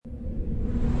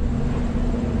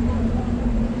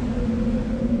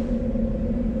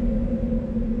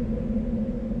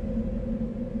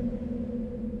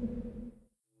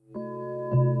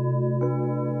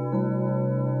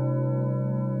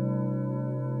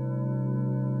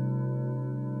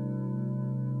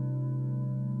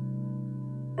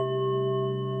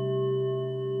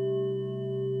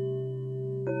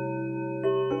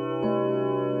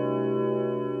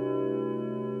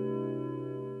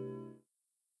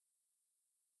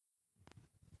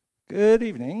Good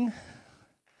evening.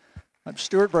 I'm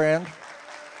Stuart Brand.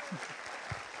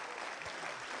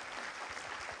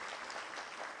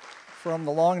 From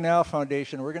the Long Now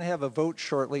Foundation. We're going to have a vote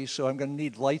shortly, so I'm going to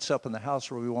need lights up in the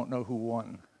house or we won't know who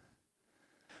won.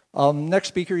 Next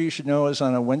speaker you should know is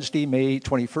on a Wednesday, May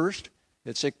 21st.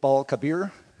 It's Iqbal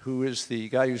Kabir, who is the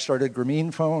guy who started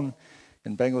Grameen phone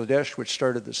in Bangladesh, which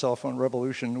started the cell phone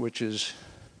revolution, which is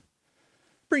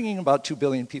bringing about 2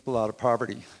 billion people out of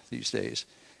poverty these days.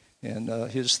 And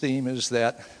his theme is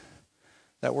that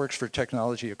works for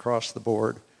technology across the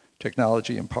board.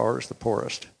 Technology empowers the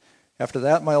poorest. After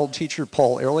that, my old teacher,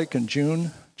 Paul Ehrlich, in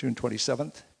June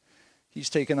 27th,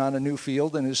 he's taken on a new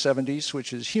field in his 70s,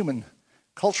 which is human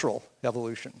cultural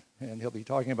evolution. And he'll be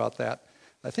talking about that,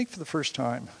 I think, for the first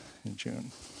time in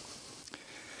June.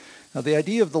 Now, the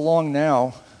idea of the long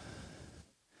now,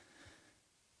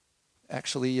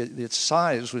 actually, its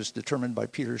size was determined by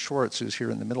Peter Schwartz, who's here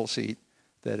in the middle seat,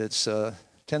 that it's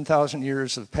 10,000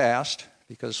 years have passed,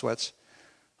 because that's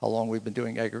how long we've been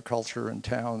doing agriculture in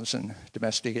towns and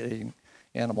domesticating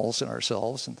animals and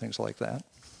ourselves and things like that.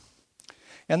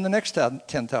 And the next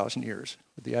 10,000 years,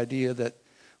 with the idea that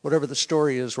whatever the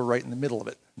story is, we're right in the middle of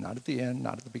it. Not at the end,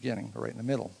 not at the beginning, but right in the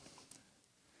middle.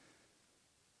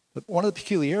 But one of the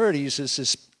peculiarities is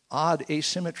this odd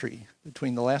asymmetry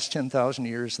between the last 10,000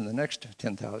 years and the next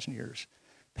 10,000 years.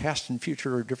 Past and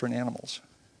future are different animals.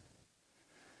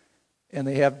 And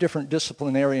they have different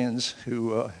disciplinarians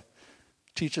who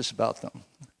teach us about them.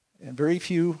 And very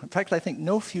few, in fact, I think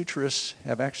no futurists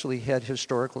have actually had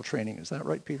historical training. Is that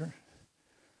right, Peter?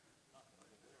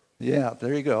 Yeah,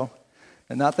 there you go.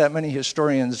 And not that many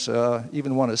historians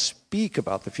even want to speak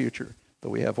about the future, but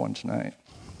we have one tonight.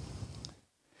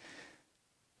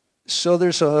 So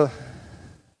there's a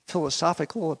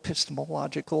philosophical,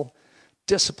 epistemological,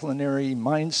 disciplinary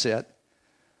mindset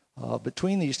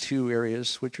between these two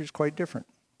areas, which is quite different.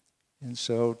 And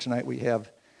so tonight we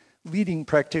have leading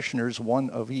practitioners, one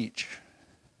of each.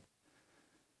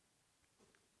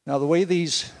 Now, the way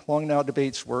these long now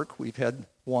debates work, we've had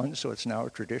one, so it's now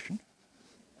a tradition,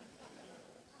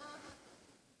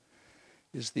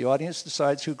 is the audience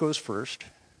decides who goes first.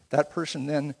 That person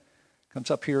then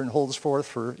comes up here and holds forth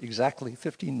for exactly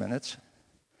 15 minutes,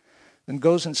 then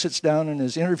goes and sits down and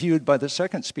is interviewed by the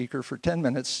second speaker for 10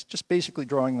 minutes, just basically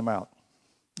drawing them out.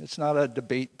 It's not a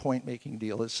debate point-making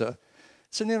deal. It's an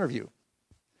interview.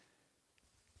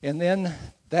 And then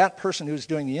that person who's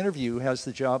doing the interview has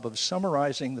the job of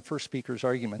summarizing the first speaker's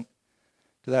argument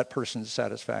to that person's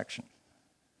satisfaction.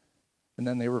 And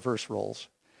then they reverse roles.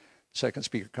 The second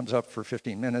speaker comes up for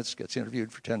 15 minutes, gets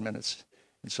interviewed for 10 minutes,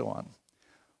 and so on.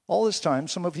 All this time,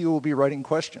 some of you will be writing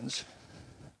questions,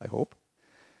 I hope,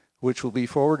 which will be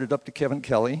forwarded up to Kevin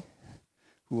Kelly,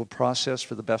 who will process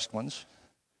for the best ones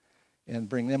and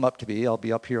bring them up to me. I'll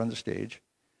be up here on the stage.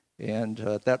 And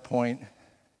at that point,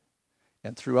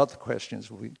 and throughout the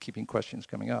questions, we'll be keeping questions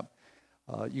coming up.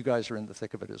 You guys are in the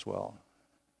thick of it as well.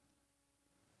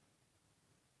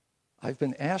 I've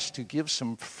been asked to give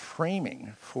some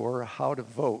framing for how to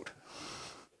vote.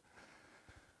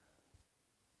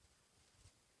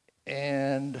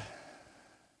 And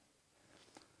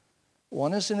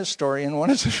one is an historian, one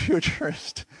is a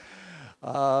futurist.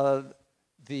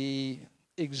 The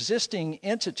existing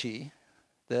entity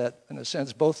that, in a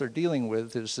sense, both are dealing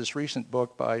with is this recent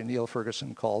book by Niall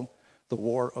Ferguson called The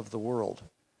War of the World.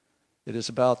 It is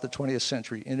about the 20th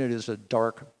century, and it is a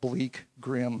dark, bleak,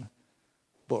 grim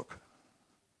book.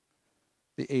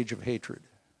 The Age of Hatred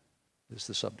is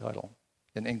the subtitle,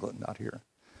 in England, not here.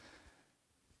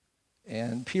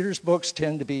 And Peter's books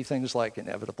tend to be things like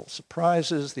Inevitable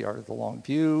Surprises, The Art of the Long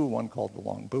View, one called The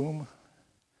Long Boom.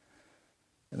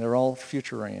 And they're all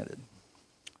future-oriented.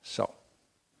 So,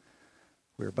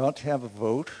 we're about to have a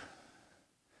vote,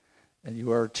 and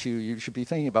you should be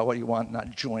thinking about what you want,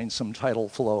 not join some tidal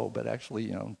flow, but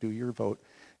actually, do your vote.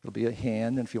 It'll be a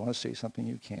hand, and if you want to say something,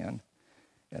 you can.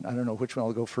 And I don't know which one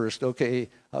will go first. Okay,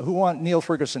 who want Niall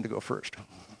Ferguson to go first?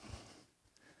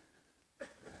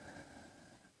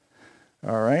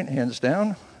 All right, hands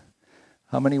down.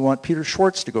 How many want Peter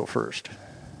Schwartz to go first?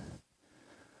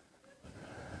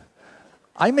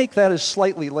 I make that as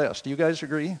slightly less. Do you guys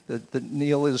agree that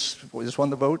Niall is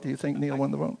won the vote? Do you think Niall won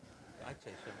the vote? I'd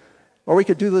say so. Or we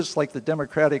could do this like the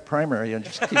Democratic primary and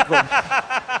just keep going.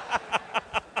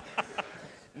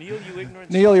 Niall, you ignorant.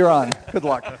 Niall, you're on. Good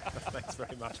luck. Thanks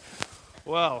very much.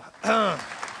 Well,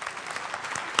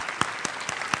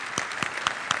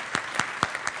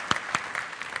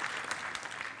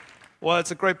 well,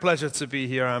 it's a great pleasure to be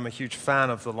here. I'm a huge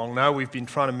fan of The Long Now. We've been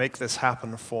trying to make this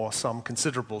happen for some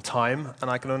considerable time, and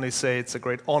I can only say it's a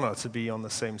great honor to be on the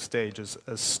same stage as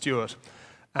Stuart.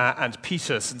 And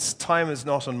Peter, since time is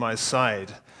not on my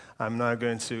side, I'm now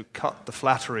going to cut the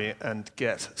flattery and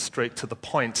get straight to the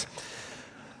point.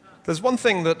 There's one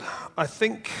thing that I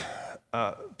think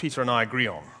Peter and I agree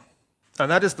on,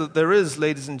 and that is that there is,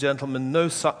 ladies and gentlemen, no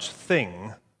such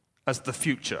thing as the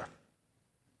future.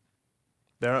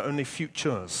 There are only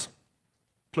futures,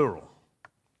 plural.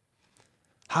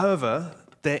 However,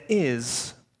 there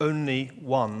is only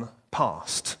one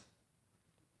past,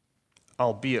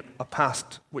 albeit a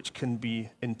past which can be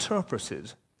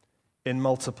interpreted in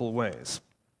multiple ways.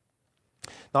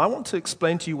 Now, I want to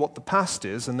explain to you what the past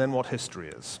is and then what history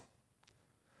is.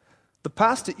 The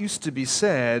past, it used to be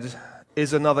said,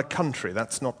 is another country.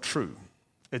 That's not true.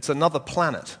 It's another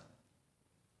planet.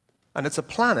 And it's a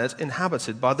planet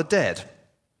inhabited by the dead.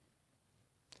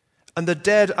 And the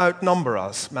dead outnumber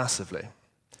us massively.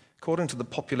 According to the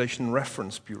Population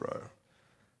Reference Bureau,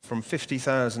 from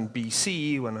 50,000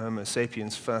 BC, when Homo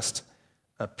sapiens first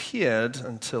appeared,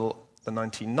 until the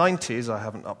 1990s, I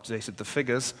haven't updated the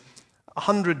figures,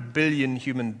 100 billion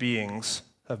human beings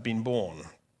have been born.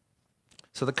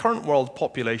 So the current world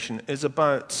population is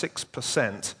about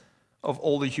 6% of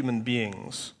all the human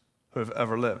beings who have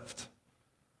ever lived.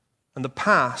 And the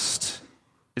past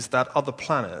is that other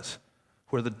planet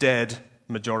where the dead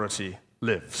majority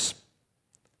lives.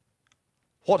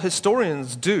 What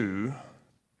historians do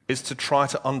is to try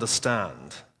to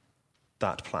understand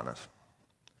that planet.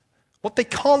 What they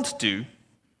can't do,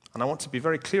 and I want to be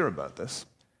very clear about this,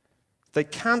 they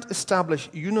can't establish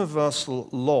universal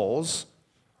laws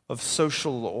of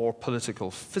social or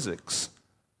political physics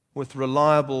with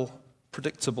reliable,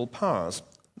 predictable powers.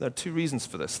 There are two reasons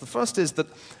for this. The first is that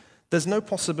there's no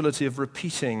possibility of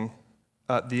repeating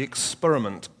the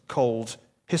experiment called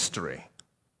history.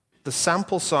 The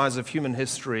sample size of human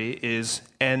history is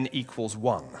n equals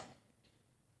 1.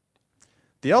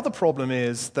 The other problem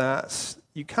is that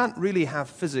you can't really have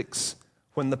physics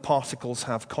when the particles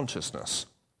have consciousness,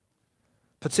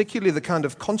 particularly the kind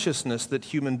of consciousness that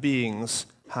human beings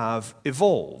have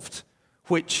evolved,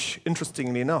 which,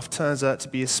 interestingly enough, turns out to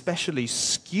be especially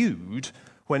skewed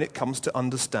when it comes to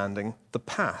understanding the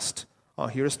past. Our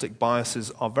heuristic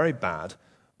biases are very bad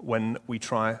when we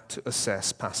try to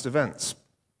assess past events.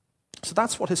 So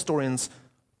that's what historians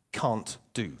can't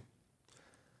do.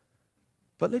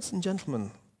 But ladies and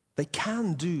gentlemen, they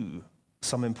can do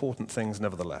some important things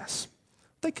nevertheless.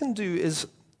 What they can do is,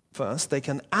 first, they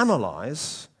can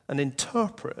analyze and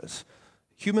interpret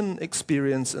human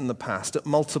experience in the past at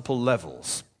multiple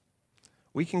levels.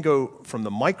 We can go from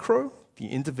the micro, the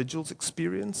individual's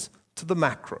experience, to the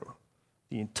macro,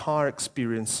 the entire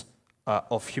experience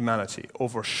of humanity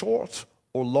over short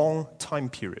or long time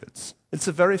periods. It's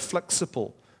a very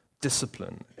flexible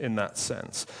discipline in that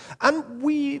sense. And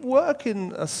we work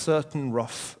in a certain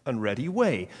rough and ready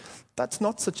way. That's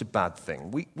not such a bad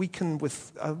thing. We can,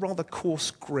 with a rather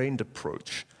coarse-grained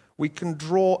approach, we can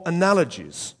draw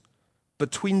analogies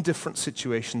between different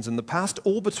situations in the past,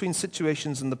 or between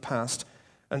situations in the past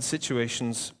and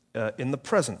situations in the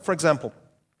present. For example,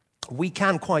 we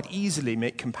can quite easily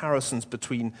make comparisons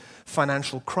between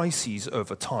financial crises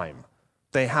over time.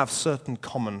 They have certain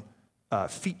common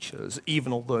features,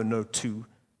 even although no two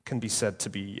can be said to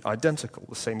be identical.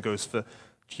 The same goes for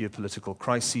geopolitical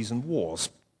crises and wars.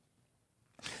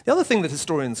 The other thing that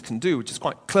historians can do, which is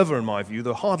quite clever in my view,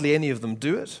 though hardly any of them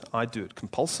do it, I do it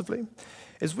compulsively,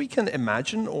 is we can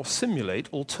imagine or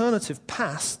simulate alternative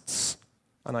pasts,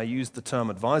 and I use the term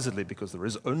advisedly because there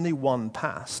is only one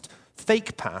past,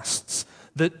 fake pasts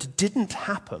that didn't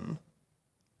happen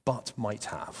but might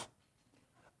have.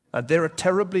 And they're a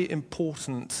terribly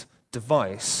important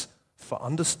device for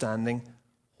understanding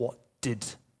what did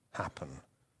happen.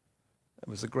 It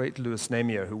was the great Louis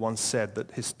Namier who once said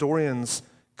that historians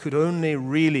could only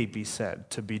really be said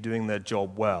to be doing their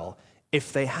job well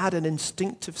if they had an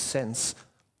instinctive sense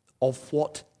of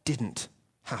what didn't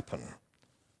happen.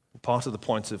 Part of the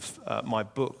point of my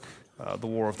book, The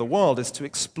War of the World, is to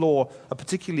explore a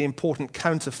particularly important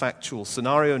counterfactual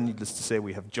scenario. Needless to say,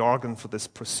 we have jargon for this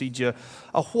procedure.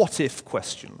 A what-if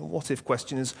question. A what-if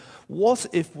question is, what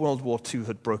if World War II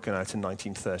had broken out in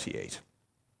 1938?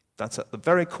 That's at the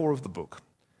very core of the book.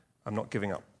 I'm not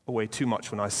giving away too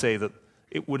much when I say that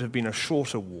it would have been a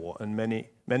shorter war and many,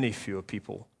 many fewer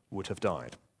people would have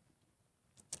died.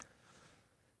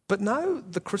 But now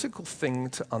the critical thing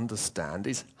to understand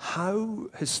is how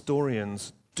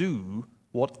historians do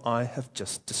what I have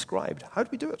just described. How do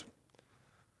we do it?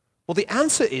 Well, the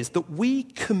answer is that we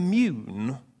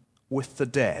commune with the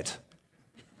dead.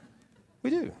 We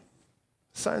do.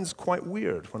 Sounds quite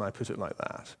weird when I put it like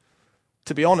that.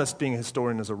 To be honest, being a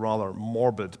historian is a rather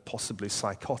morbid, possibly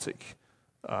psychotic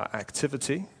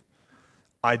activity,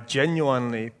 I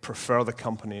genuinely prefer the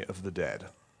company of the dead.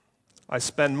 I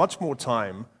spend much more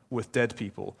time with dead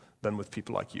people than with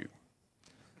people like you.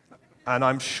 And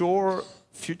I'm sure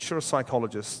future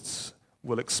psychologists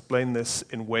will explain this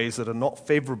in ways that are not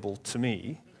favorable to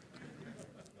me.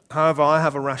 However, I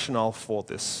have a rationale for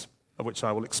this, which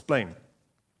I will explain.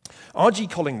 R.G.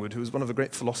 Collingwood, who is one of the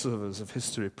great philosophers of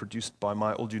history produced by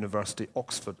my old university,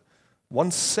 Oxford,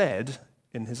 once said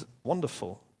in his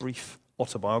wonderful, brief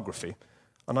autobiography,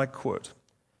 and I quote,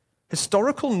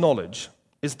 "Historical knowledge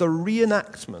is the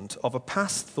reenactment of a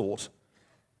past thought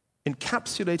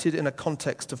encapsulated in a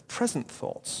context of present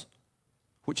thoughts,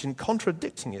 which in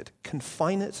contradicting it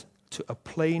confine it to a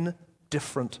plane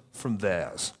different from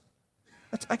theirs."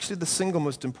 That's actually the single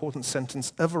most important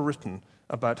sentence ever written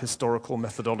about historical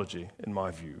methodology, in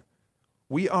my view.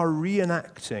 We are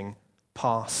reenacting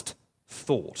past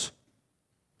thought.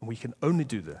 And we can only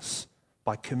do this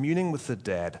by communing with the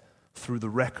dead through the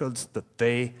records that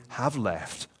they have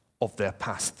left of their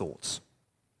past thoughts.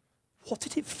 What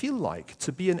did it feel like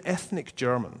to be an ethnic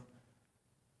German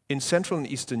in Central and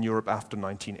Eastern Europe after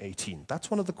 1918?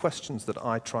 That's one of the questions that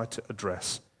I try to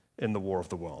address in The War of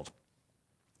the World.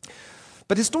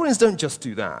 But historians don't just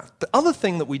do that. The other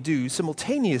thing that we do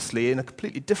simultaneously in a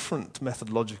completely different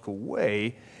methodological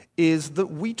way is that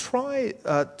we try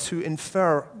to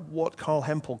infer what Carl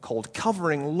Hempel called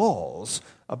covering laws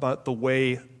about the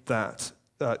way that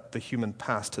the human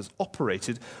past has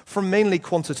operated from mainly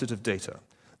quantitative data.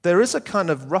 There is a kind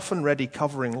of rough and ready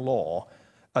covering law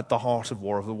at the heart of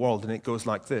War of the World, and it goes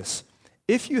like this.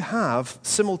 If you have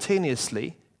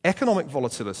simultaneously economic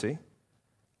volatility,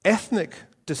 ethnic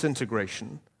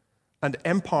disintegration, and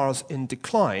empires in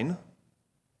decline,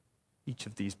 each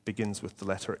of these begins with the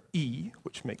letter E,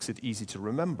 which makes it easy to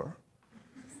remember,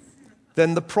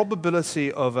 then the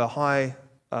probability of a high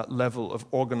level of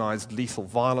organized lethal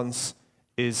violence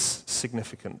is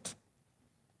significant.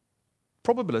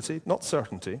 Probability, not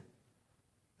certainty.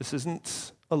 This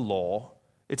isn't a law.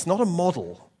 It's not a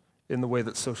model in the way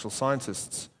that social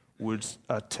scientists would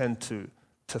tend to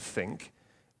think.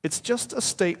 It's just a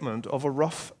statement of a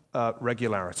rough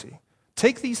regularity.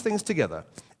 Take these things together.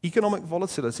 Economic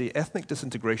volatility, ethnic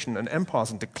disintegration, and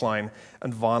empires in decline,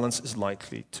 and violence is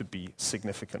likely to be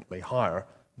significantly higher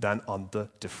than under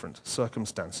different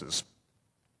circumstances.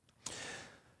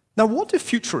 Now, what do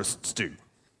futurists do,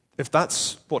 if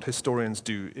that's what historians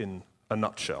do in a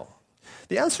nutshell?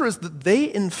 The answer is that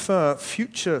they infer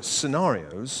future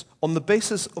scenarios on the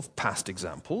basis of past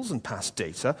examples and past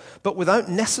data, but without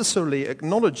necessarily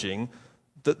acknowledging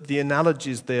that the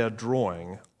analogies they are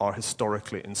drawing are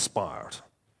historically inspired.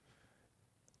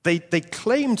 They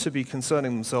claim to be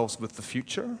concerning themselves with the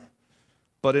future,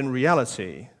 but in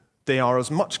reality, they are as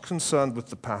much concerned with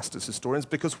the past as historians,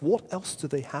 because what else do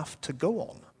they have to go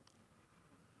on?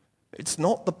 It's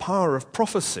not the power of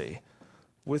prophecy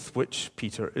with which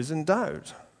Peter is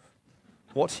endowed.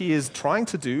 What he is trying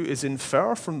to do is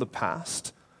infer from the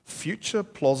past future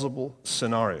plausible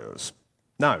scenarios.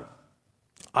 Now,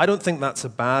 I don't think that's a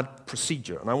bad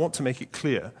procedure, and I want to make it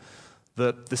clear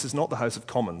that this is not the House of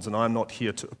Commons, and I'm not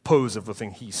here to oppose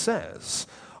everything he says.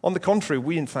 On the contrary,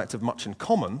 we in fact have much in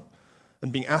common,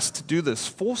 and being asked to do this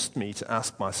forced me to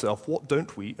ask myself, what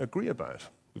don't we agree about?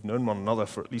 We've known one another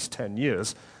for at least 10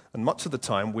 years, and much of the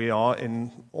time we are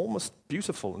in almost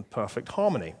beautiful and perfect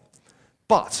harmony.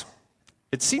 But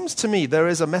it seems to me there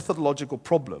is a methodological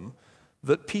problem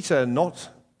that Peter, not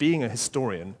being a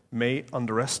historian, may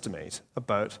underestimate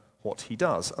about what he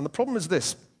does. And the problem is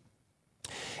this.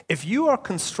 If you are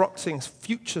constructing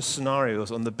future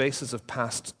scenarios on the basis of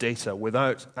past data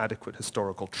without adequate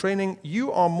historical training,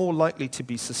 you are more likely to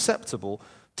be susceptible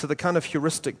to the kind of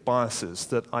heuristic biases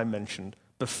that I mentioned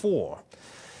before.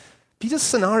 Peter's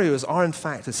scenarios are, in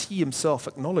fact, as he himself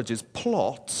acknowledges,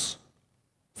 plots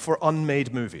for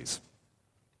unmade movies.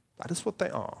 That is what they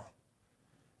are.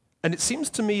 And it seems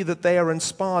to me that they are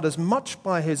inspired as much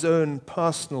by his own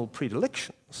personal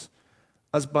predilections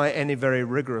as by any very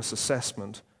rigorous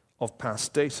assessment of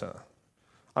past data.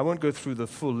 I won't go through the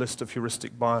full list of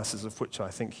heuristic biases of which I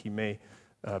think he may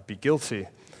be guilty,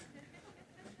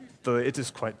 though it is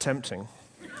quite tempting.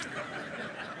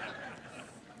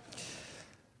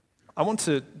 I want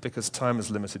to, because time is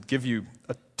limited, give you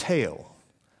a tale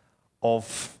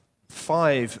of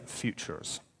 5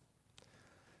 futures.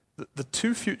 The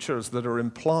 2 futures that are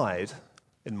implied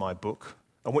in my book,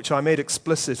 and which I made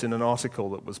explicit in an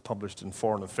article that was published in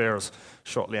Foreign Affairs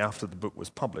shortly after the book was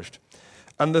published,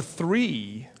 and the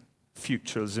 3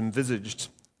 futures envisaged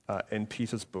in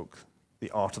Peter's book,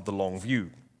 The Art of the Long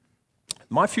View.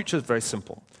 My future is very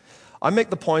simple. I make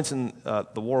the point in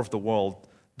The War of the World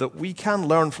that we can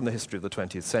learn from the history of the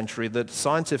 20th century that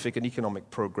scientific and economic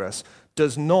progress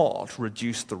does not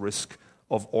reduce the risk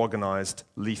of organized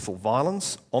lethal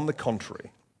violence. On the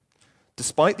contrary,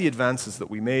 despite the advances that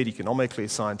we made economically,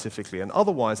 scientifically, and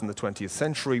otherwise in the 20th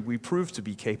century, we proved to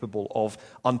be capable of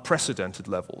unprecedented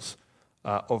levels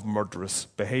of murderous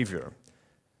behavior.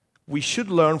 We should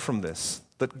learn from this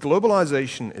that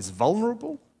globalization is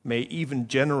vulnerable, may even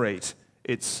generate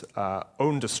its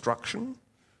own destruction,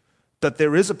 that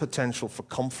there is a potential for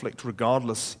conflict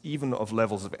regardless even of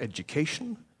levels of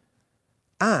education,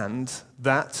 and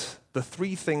that the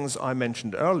three things I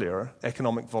mentioned earlier,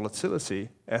 economic volatility,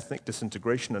 ethnic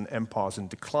disintegration, and empires in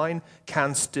decline,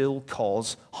 can still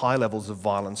cause high levels of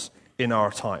violence in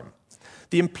our time.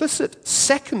 The implicit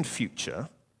second future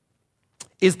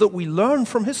is that we learn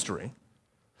from history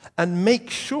and make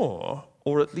sure,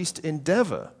 or at least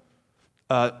endeavor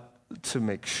to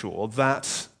make sure,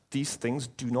 that these things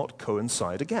do not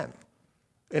coincide again.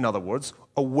 In other words,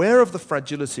 aware of the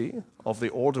fragility of the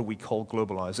order we call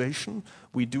globalization,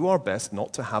 we do our best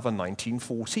not to have a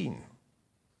 1914.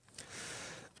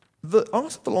 The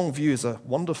Art of the Long View is a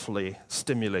wonderfully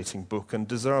stimulating book and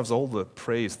deserves all the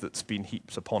praise that's been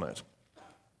heaped upon it.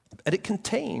 And it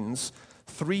contains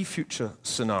three future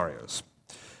scenarios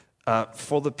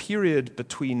for the period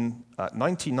between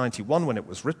 1991, when it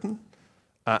was written,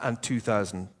 and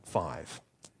 2005.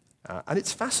 And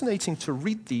it's fascinating to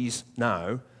read these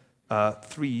now,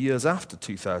 3 years after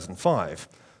 2005.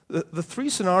 The three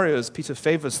scenarios, Peter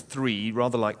favors three,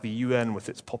 rather like the UN with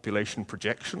its population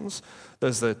projections.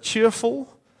 There's the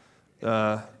cheerful,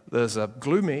 there's a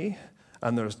gloomy,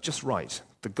 and there's just right,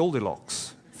 the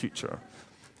Goldilocks future.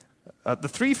 The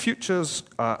three futures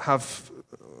have,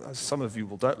 as some of you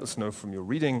will doubtless know from your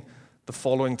reading, the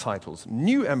following titles: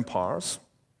 New Empires,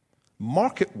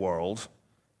 Market World,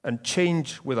 and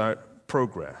Change Without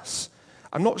Progress.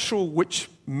 I'm not sure which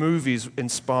movies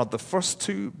inspired the first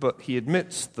two, but he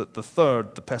admits that the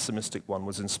third, the pessimistic one,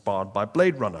 was inspired by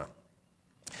Blade Runner.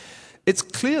 It's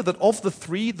clear that of the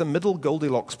three, the middle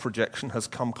Goldilocks projection has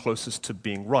come closest to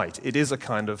being right. It is a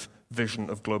kind of vision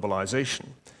of globalization.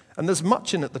 And there's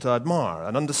much in it that I admire.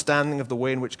 An understanding of the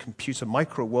way in which computer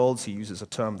micro-worlds, he uses a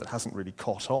term that hasn't really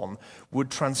caught on, would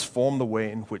transform the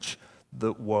way in which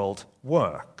the world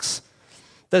works.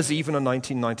 There's even a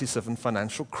 1997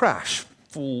 financial crash,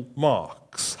 full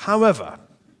marks. However,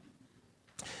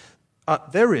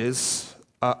 there is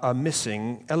a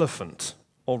missing elephant,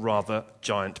 or rather,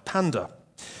 giant panda.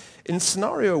 In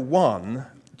scenario one,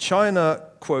 China,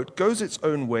 quote, goes its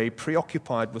own way,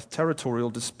 preoccupied with territorial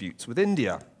disputes with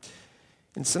India.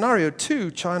 In scenario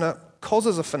two, China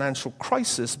causes a financial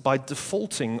crisis by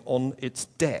defaulting on its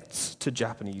debts to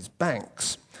Japanese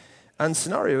banks. And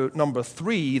scenario number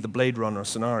three, the Blade Runner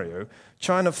scenario,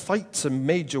 China fights a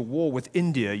major war with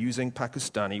India using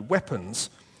Pakistani weapons.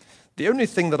 The only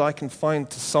thing that I can find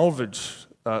to salvage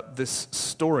this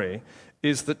story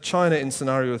is that China, in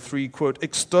scenario three, quote,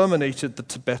 exterminated the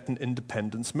Tibetan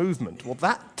independence movement. Well,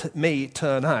 that may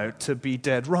turn out to be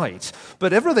dead right.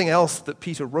 But everything else that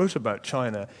Peter wrote about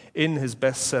China in his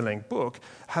best-selling book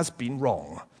has been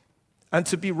wrong. And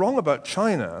to be wrong about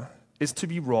China is to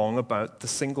be wrong about the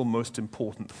single most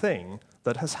important thing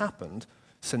that has happened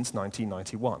since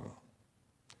 1991.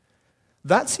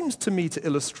 That seems to me to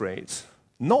illustrate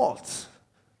not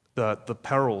the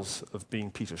perils of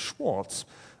being Peter Schwartz.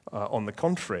 On the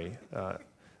contrary,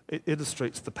 it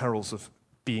illustrates the perils of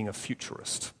being a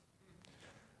futurist.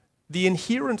 The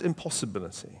inherent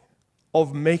impossibility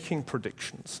of making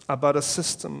predictions about a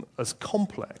system as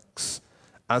complex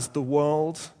as the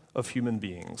world of human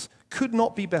beings could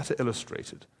not be better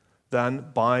illustrated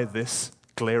than by this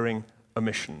glaring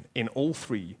omission in all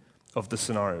three of the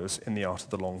scenarios in The Art of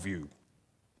the Long View.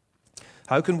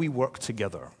 How can we work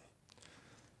together?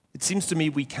 It seems to me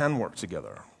we can work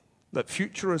together, that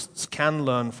futurists can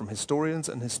learn from historians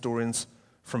and historians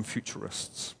from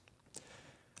futurists.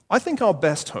 I think our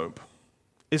best hope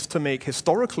is to make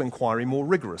historical inquiry more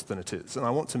rigorous than it is, and I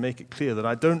want to make it clear that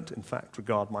I don't, in fact,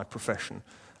 regard my profession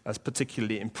as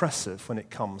particularly impressive when it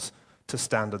comes to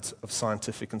standards of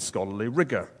scientific and scholarly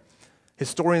rigor.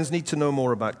 Historians need to know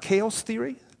more about chaos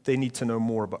theory, they need to know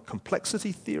more about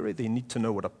complexity theory, they need to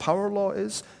know what a power law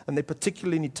is, and they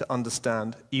particularly need to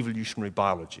understand evolutionary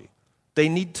biology. They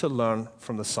need to learn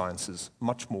from the sciences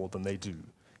much more than they do.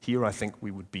 Here I think we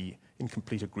would be in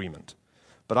complete agreement.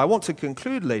 But I want to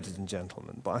conclude, ladies and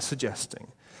gentlemen, by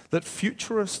suggesting that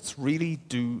futurists really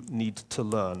do need to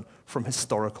learn from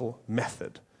historical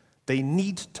method. They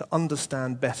need to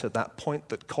understand better that point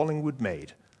that Collingwood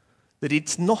made, that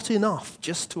it's not enough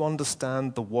just to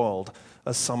understand the world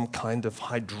as some kind of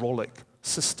hydraulic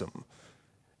system.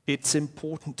 it's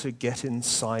important to get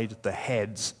inside the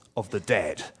heads of the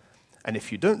dead. And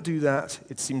if you don't do that,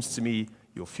 it seems to me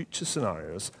your future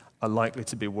scenarios are likely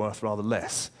to be worth rather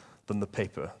less than the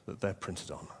paper that they're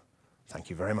printed on. Thank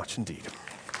you very much indeed.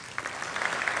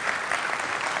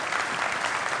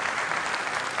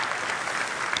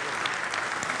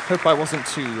 Hope I wasn't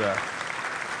too...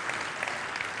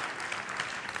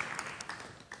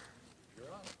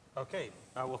 Okay.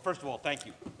 Well, first of all, thank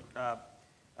you,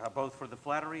 both for the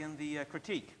flattery and the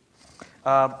critique.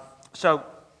 So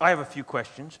I have a few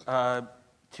questions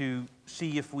to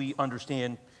see if we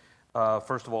understand,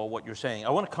 first of all, what you're saying. I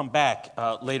want to come back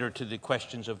later to the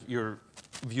questions of your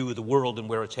view of the world and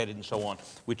where it's headed and so on,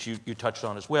 which you touched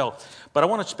on as well. But I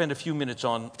want to spend a few minutes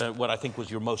on what I think was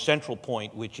your most central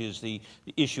point, which is the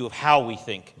issue of how we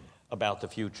think about the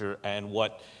future and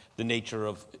what the nature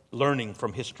of learning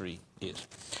from history is.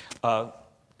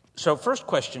 So first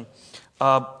question,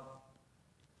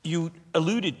 you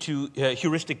alluded to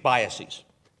heuristic biases.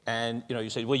 And you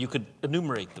said, well, you could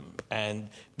enumerate them and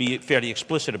be fairly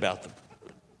explicit about them.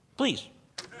 Please.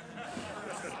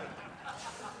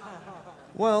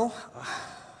 Well,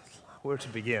 where to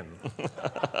begin?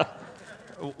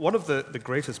 One of the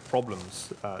greatest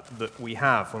problems that we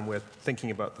have when we're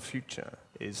thinking about the future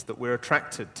is that we're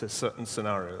attracted to certain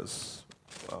scenarios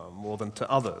more than to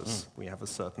others. We have a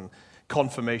certain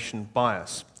confirmation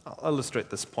bias. I'll illustrate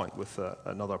this point with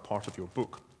another part of your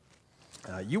book.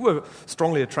 You were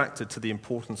strongly attracted to the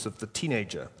importance of the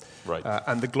teenager. Right.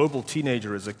 And the global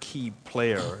teenager is a key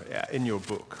player in your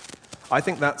book. I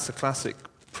think that's a classic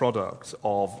product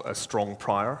of a strong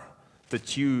prior,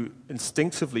 that you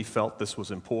instinctively felt this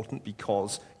was important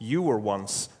because you were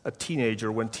once a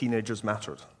teenager when teenagers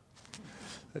mattered.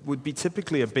 It would be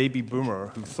typically a baby boomer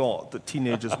who thought that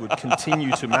teenagers would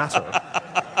continue to matter.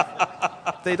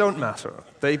 They don't matter.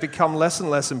 They become less and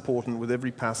less important with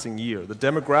every passing year. The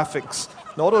demographics,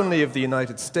 not only of the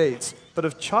United States, but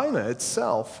of China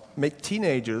itself, make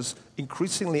teenagers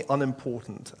increasingly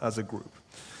unimportant as a group.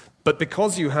 But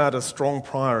because you had a strong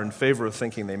prior in favor of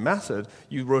thinking they mattered,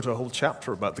 you wrote a whole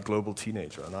chapter about the global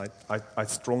teenager. And I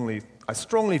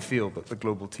strongly feel that the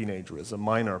global teenager is a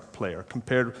minor player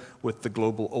compared with the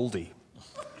global oldie.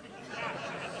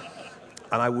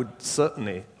 And I would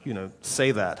certainly,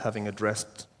 say that, having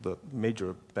addressed the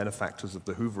major benefactors of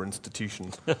the Hoover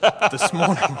Institution this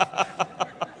morning,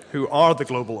 who are the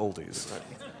global oldies.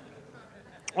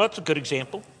 Well, that's a good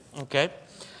example. Okay.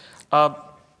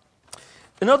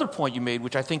 Another point you made,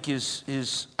 which I think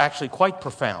is actually quite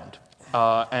profound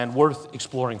and worth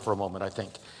exploring for a moment, I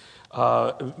think,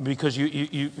 because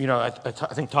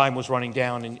I think time was running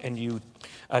down, and you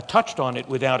touched on it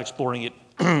without exploring it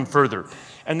further,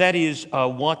 and that is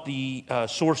what the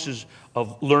sources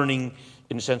of learning,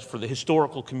 in a sense, for the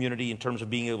historical community in terms of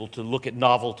being able to look at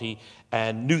novelty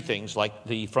and new things like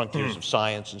the frontiers of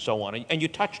science and so on. And you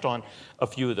touched on a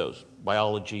few of those,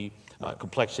 biology,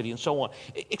 complexity, and so on.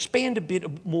 Expand a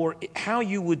bit more how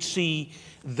you would see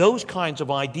those kinds of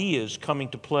ideas coming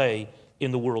to play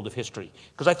in the world of history,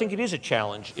 because I think it is a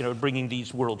challenge, bringing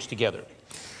these worlds together.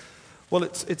 Well,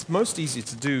 it's most easy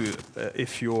to do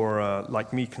if you're,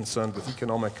 like me, concerned with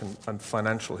economic and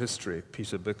financial history,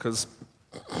 Peter, because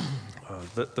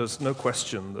there's no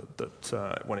question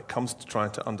that when it comes to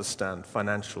trying to understand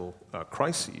financial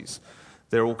crises,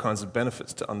 there are all kinds of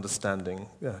benefits to understanding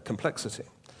complexity.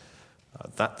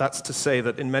 That's to say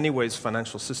that in many ways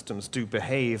financial systems do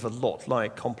behave a lot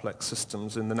like complex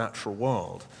systems in the natural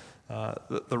world.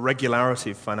 The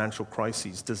regularity of financial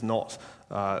crises does not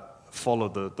follow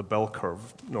the bell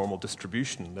curve normal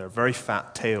distribution. There are very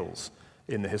fat tails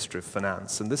in the history of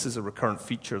finance, and this is a recurrent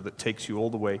feature that takes you all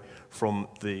the way from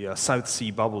the South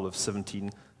Sea bubble of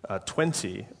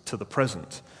 1720 to the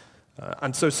present.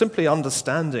 And so simply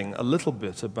understanding a little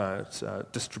bit about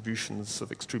distributions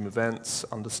of extreme events,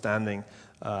 understanding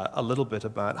a little bit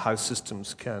about how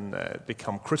systems can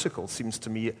become critical seems to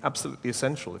me absolutely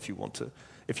essential if you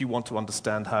want to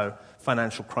understand how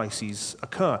financial crises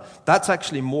occur. That's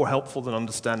actually more helpful than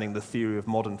understanding the theory of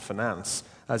modern finance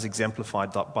as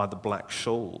exemplified by the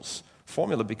Black-Scholes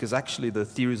formula, because actually the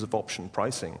theories of option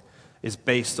pricing is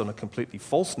based on a completely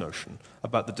false notion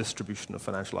about the distribution of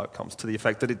financial outcomes to the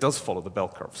effect that it does follow the bell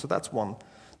curve. So that's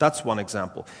one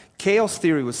example. Chaos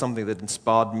theory was something that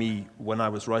inspired me when I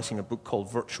was writing a book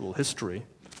called Virtual History,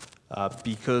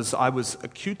 because I was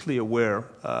acutely aware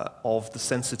of the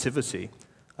sensitivity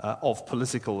of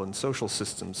political and social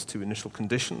systems to initial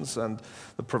conditions, and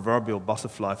the proverbial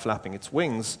butterfly flapping its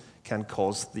wings can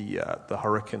cause the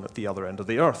hurricane at the other end of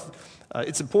the earth.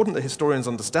 It's important that historians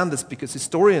understand this because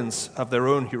historians have their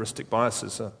own heuristic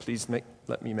biases. Please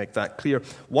let me make that clear.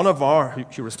 One of our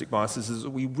heuristic biases is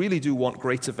that we really do want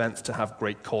great events to have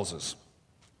great causes.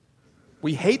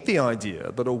 We hate the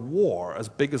idea that a war as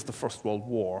big as the First World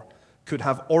War could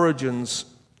have origins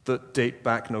that date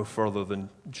back no further than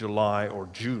July or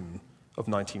June of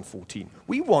 1914.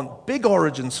 We want big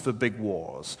origins for big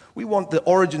wars. We want the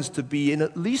origins to be in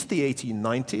at least the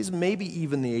 1890s, maybe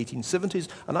even the 1870s,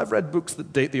 and I've read books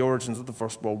that date the origins of the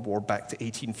First World War back to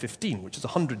 1815, which is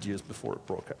 100 years before it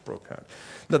broke out.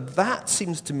 Now that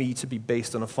seems to me to be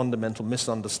based on a fundamental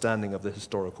misunderstanding of the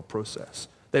historical process,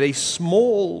 that a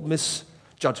small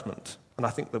misjudgment, and I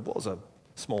think there was a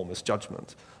small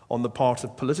misjudgment, on the part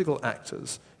of political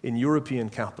actors in European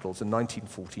capitals in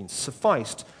 1914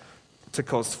 sufficed to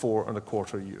cause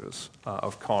 4.25 years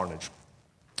of carnage.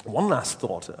 One last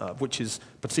thought, which is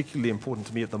particularly important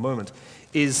to me at the moment,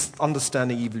 is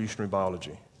understanding evolutionary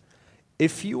biology.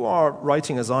 If you are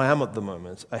writing, as I am at the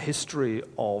moment, a history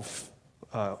of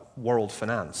world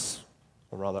finance,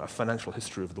 or rather a financial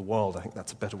history of the world, I think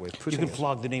that's a better way of putting it. You can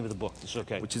flog the name of the book, it's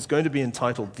okay. Which is going to be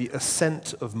entitled The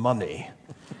Ascent of Money.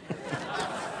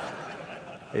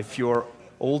 If you're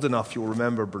old enough, you'll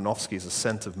remember Bronowski's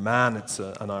Ascent of Man. It's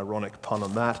an ironic pun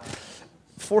on that.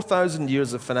 4,000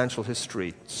 years of financial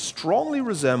history strongly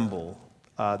resemble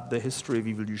the history of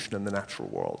evolution in the natural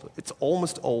world. It's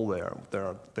almost all there.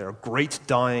 There are great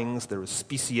dyings, there is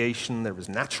speciation, there is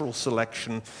natural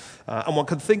selection, and one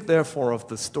can think, therefore, of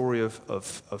the story of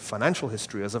financial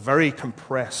history as a very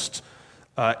compressed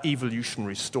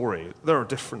evolutionary story. There are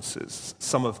differences.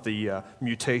 Some of the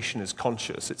mutation is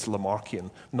conscious. It's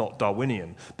Lamarckian, not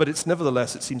Darwinian. But it's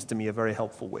nevertheless, it seems to me, a very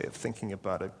helpful way of thinking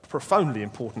about a profoundly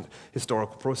important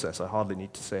historical process. I hardly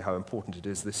need to say how important it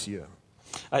is this year.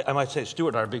 I might say Stuart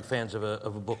and I are big fans of a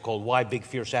book called Why Big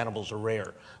Fierce Animals Are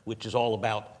Rare, which is all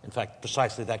about, in fact,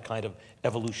 precisely that kind of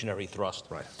evolutionary thrust.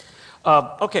 Right.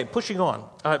 Okay, pushing on.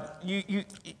 You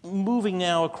moving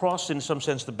now across, in some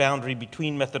sense, the boundary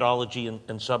between methodology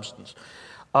and substance.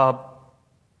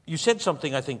 You said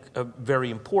something, I think,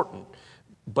 very important,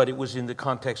 but it was in the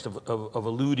context of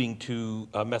alluding to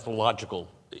methodological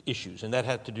issues, and that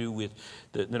had to do with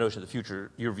the notion of the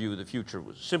future. Your view of the future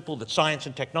was simple, that science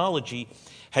and technology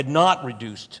had not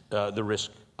reduced the risk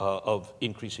of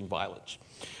increasing violence.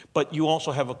 But you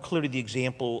also have clearly the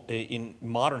example in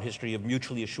modern history of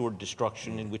mutually assured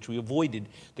destruction in which we avoided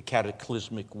the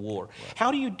cataclysmic war. Right.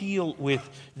 How do you deal with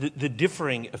the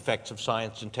differing effects of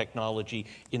science and technology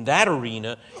in that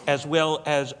arena, as well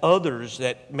as others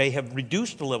that may have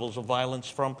reduced the levels of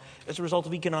violence as a result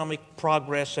of economic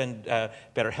progress and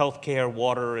better health care,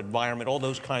 water, environment, all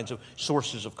those kinds of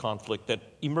sources of conflict that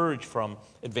emerge from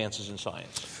advances in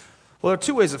science? Well, there are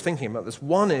two ways of thinking about this.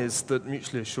 One is that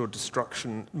mutually assured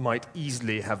destruction might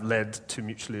easily have led to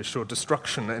mutually assured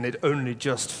destruction, and it only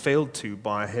just failed to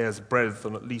by a hair's breadth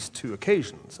on at least two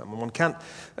occasions. I mean, one can't,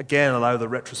 again, allow the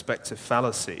retrospective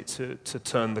fallacy to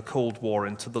turn the Cold War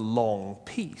into the long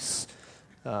peace.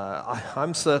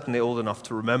 I'm certainly old enough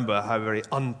to remember how very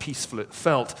unpeaceful it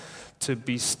felt to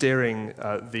be staring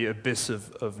the abyss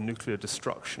of nuclear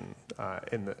destruction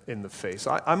in the face.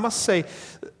 I must say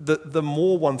that the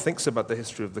more one thinks about the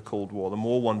history of the Cold War, the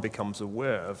more one becomes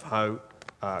aware of how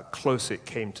close it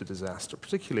came to disaster,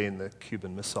 particularly in the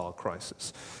Cuban Missile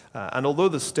Crisis. And although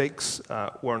the stakes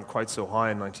weren't quite so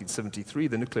high in 1973,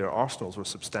 the nuclear arsenals were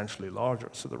substantially larger,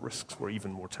 so the risks were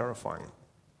even more terrifying.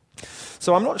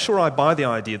 So I'm not sure I buy the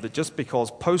idea that just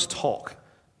because post hoc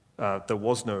there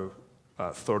was no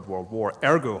Third World War,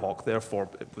 ergo hoc, therefore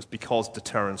it was because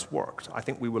deterrence worked. I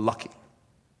think we were lucky.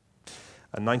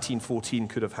 And 1914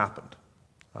 could have happened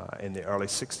in the early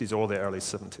 60s or the early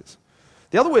 70s.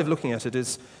 The other way of looking at it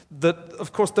is that,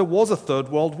 of course, there was a Third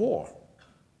World War.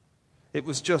 It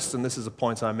was just, and this is a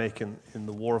point I make in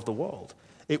the War of the World,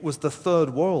 it was the Third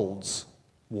World's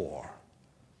war.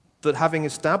 That having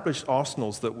established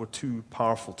arsenals that were too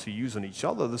powerful to use on each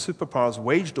other, the superpowers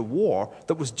waged a war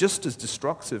that was just as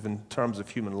destructive in terms of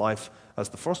human life as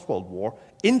the First World War,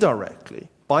 indirectly,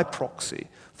 by proxy,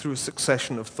 through a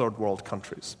succession of third world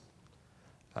countries.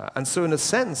 And so in a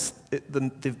sense,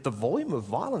 the volume of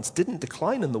violence didn't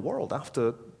decline in the world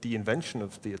after the invention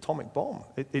of the atomic bomb.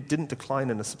 It didn't decline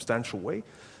in a substantial way.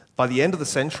 By the end of the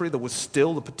century, there was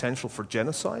still the potential for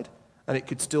genocide, and it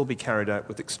could still be carried out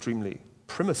with extremely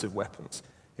primitive weapons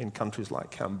in countries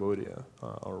like Cambodia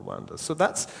or Rwanda. So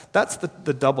that's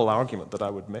the double argument that I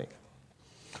would make.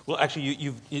 Well,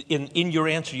 actually, in your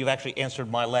answer, you've actually answered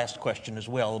my last question as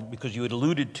well, because you had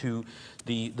alluded to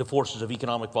the forces of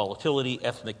economic volatility,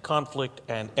 ethnic conflict,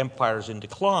 and empires in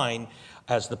decline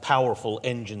as the powerful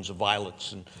engines of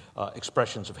violence and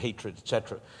expressions of hatred,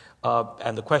 etc.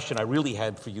 And the question I really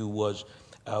had for you was,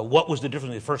 what was the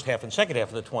difference in the first half and second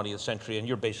half of the 20th century? And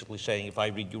you're basically saying, if I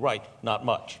read you right, not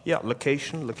much. Yeah,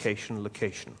 location, location,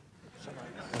 location.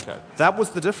 Okay. That was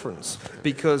the difference,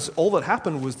 because all that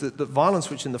happened was that the violence,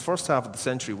 which in the first half of the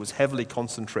century was heavily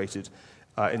concentrated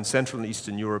in Central and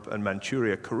Eastern Europe and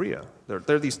Manchuria, Korea. There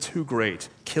are these two great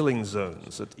killing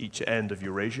zones at each end of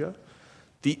Eurasia.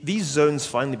 These zones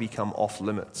finally become off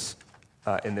limits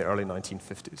in the early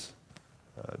 1950s.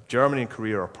 Germany and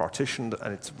Korea are partitioned,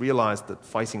 and it's realized that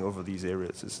fighting over these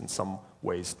areas is in some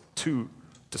ways too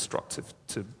destructive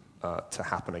to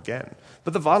happen again.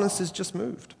 But the violence has just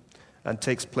moved and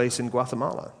takes place in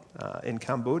Guatemala, in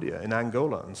Cambodia, in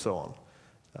Angola, and so on.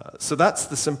 So that's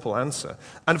the simple answer.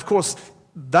 And of course,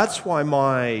 that's why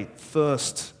my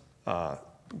first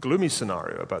gloomy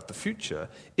scenario about the future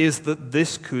is that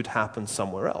this could happen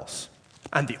somewhere else.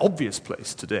 And the obvious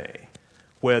place today,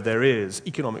 where there is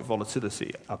economic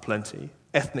volatility aplenty,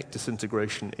 ethnic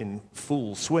disintegration in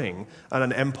full swing, and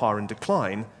an empire in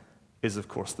decline, is of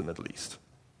course the Middle East.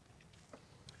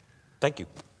 Thank you.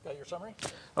 Got your summary?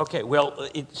 Okay, well,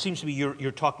 it seems to me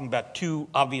you're talking about two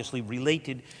obviously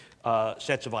related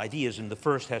sets of ideas, and the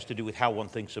first has to do with how one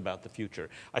thinks about the future.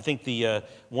 I think the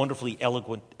wonderfully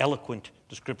eloquent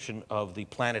description of the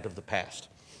planet of the past,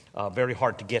 very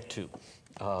hard to get to.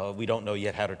 We don't know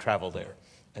yet how to travel there.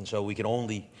 And so we can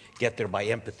only get there by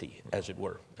empathy, as it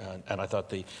were. And I thought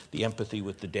the empathy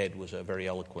with the dead was a very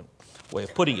eloquent way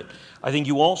of putting it. I think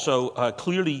you also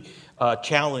clearly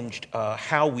challenged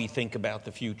how we think about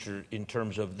the future in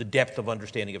terms of the depth of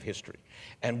understanding of history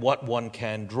and what one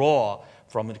can draw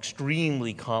from an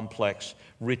extremely complex,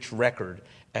 rich record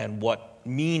and what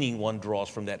meaning one draws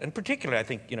from that. And particularly, I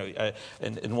think,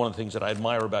 and one of the things that I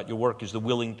admire about your work is the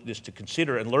willingness to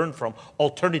consider and learn from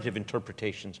alternative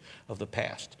interpretations of the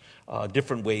past,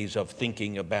 different ways of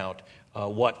thinking about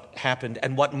what happened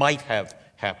and what might have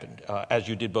happened, as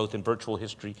you did both in virtual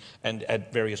history and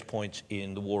at various points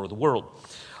in the War of the World.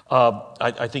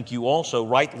 I think you also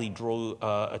rightly drew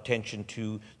attention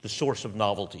to the source of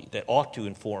novelty that ought to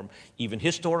inform even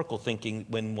historical thinking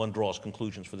when one draws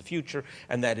conclusions for the future,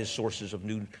 and that is sources of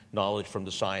new knowledge from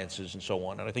the sciences and so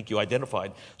on. And I think you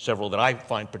identified several that I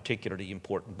find particularly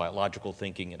important: biological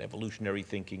thinking and evolutionary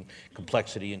thinking,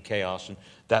 complexity and chaos, and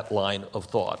that line of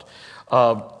thought.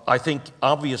 I think,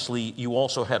 obviously, you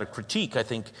also had a critique, I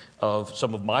think, of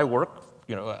some of my work.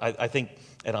 I think,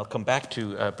 and I'll come back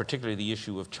to particularly the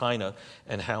issue of China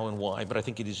and how and why, but I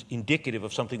think it is indicative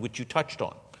of something which you touched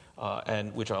on,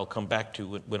 and which I'll come back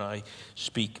to when I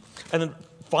speak. And then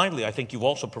finally, I think you've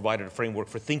also provided a framework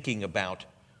for thinking about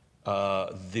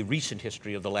the recent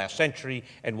history of the last century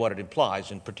and what it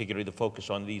implies, and particularly the focus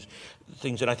on these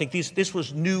things. And I think this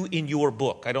was new in your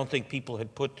book. I don't think people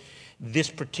had put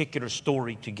this particular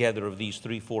story together of these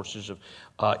three forces of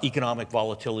economic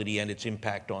volatility and its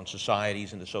impact on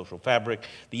societies and the social fabric,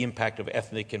 the impact of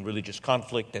ethnic and religious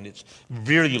conflict and its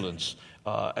virulence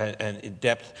and in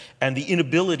depth, and the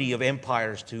inability of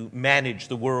empires to manage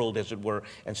the world, as it were,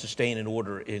 and sustain an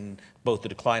order in both the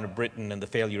decline of Britain and the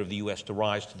failure of the U.S. to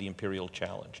rise to the imperial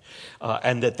challenge.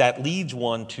 And that leads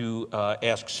one to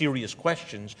ask serious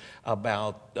questions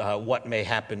about what may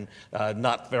happen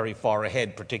not very far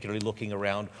ahead, particularly looking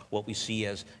around what we see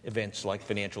as events like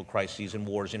financial crises and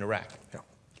wars in Iraq. Yeah.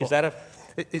 Is that a...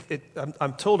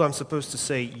 I'm told I'm supposed to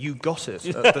say, you got it,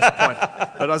 at this point.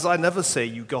 But as I never say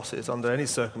you got it under any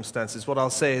circumstances, what I'll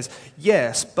say is,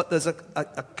 yes, but there's a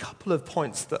couple of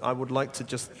points that I would like to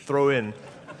just throw in.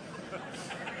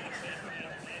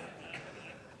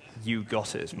 You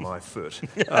got it, my foot.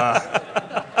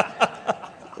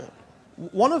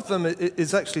 One of them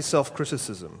is actually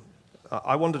self-criticism.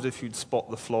 I wondered if you'd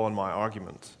spot the flaw in my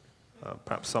argument.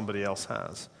 Perhaps somebody else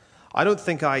has. I don't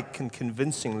think I can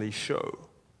convincingly show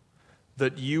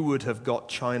that you would have got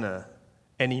China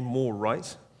any more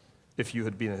right if you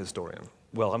had been a historian.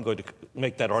 Well, I'm going to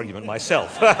make that argument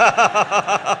myself.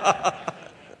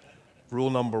 Rule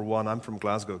number one, I'm from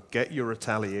Glasgow, get your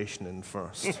retaliation in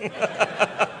first.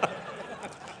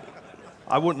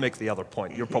 I won't make the other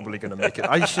point. You're probably going to make it.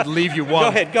 I should leave you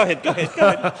one. Go ahead.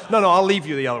 No, I'll leave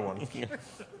you the other one.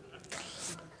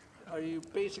 Are you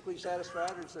basically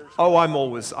satisfied, or is there... Oh, I'm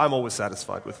always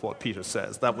satisfied with what Peter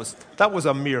says. That was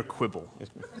a mere quibble.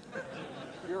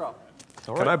 You're up.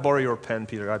 All Can right. I borrow your pen,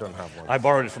 Peter? I don't have one. I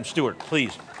borrowed it from Stuart,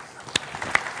 please.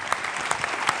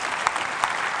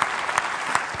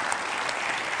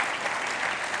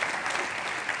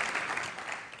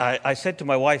 I said to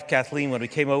my wife, Kathleen, when we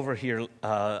came over here,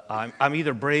 I'm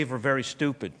either brave or very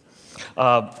stupid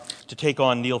to take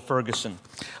on Niall Ferguson.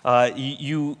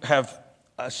 You have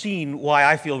seen why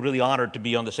I feel really honored to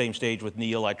be on the same stage with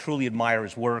Niall. I truly admire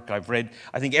his work. I've read,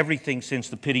 I think, everything since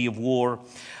The Pity of War.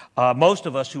 Most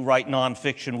of us who write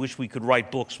nonfiction wish we could write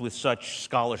books with such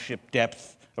scholarship,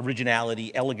 depth,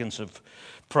 originality, elegance of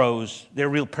prose. They're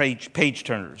real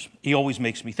page-turners. He always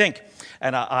makes me think.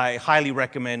 And I highly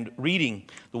recommend reading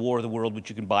The War of the World, which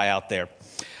you can buy out there.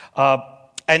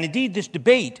 And indeed, this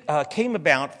debate came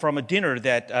about from a dinner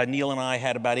that Niall and I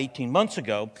had about 18 months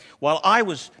ago while I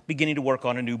was beginning to work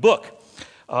on a new book.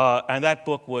 And that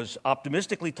book was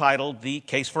optimistically titled The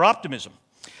Case for Optimism.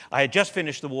 I had just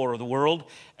finished The War of the World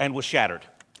and was shattered.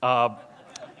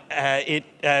 It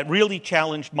really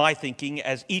challenged my thinking,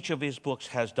 as each of his books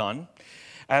has done.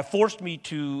 Forced me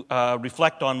to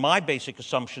reflect on my basic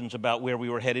assumptions about where we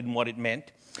were headed and what it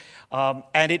meant.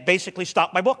 And it basically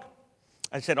stopped my book.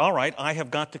 I said, all right, I have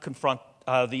got to confront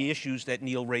the issues that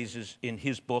Niall raises in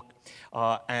his book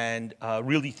and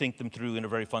really think them through in a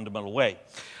very fundamental way.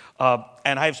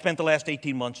 And I have spent the last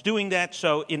 18 months doing that,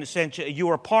 so in a sense, you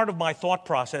are part of my thought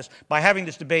process. By having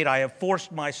this debate, I have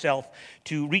forced myself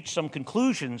to reach some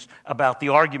conclusions about the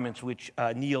arguments which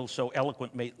Niall so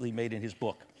eloquently made in his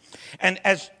book. And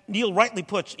as Niall rightly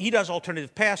puts, he does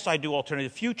alternative pasts, I do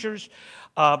alternative futures.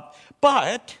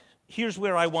 But here's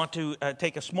where I want to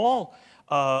take a small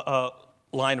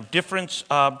line of difference.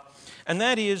 And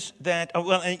that is that,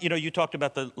 you talked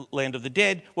about the land of the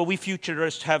dead. Well, we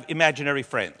futurists have imaginary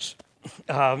friends.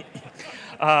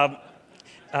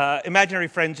 Imaginary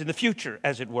friends in the future,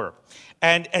 as it were.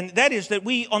 And that is that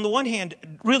we, on the one hand,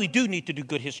 really do need to do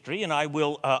good history, and I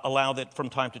will allow that from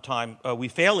time to time we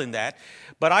fail in that.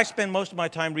 But I spend most of my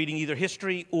time reading either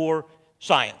history or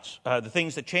science, the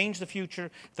things that change the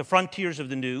future, the frontiers of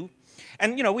the new.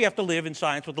 And, we have to live in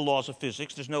science with the laws of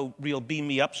physics. There's no real beam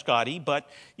me up, Scotty, but,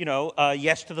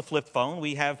 yes to the flip phone.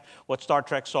 We have what Star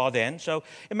Trek saw then. So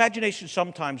imagination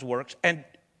sometimes works. And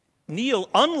Niall,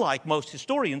 unlike most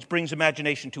historians, brings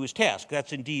imagination to his task.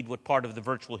 That's indeed what part of the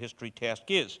virtual history task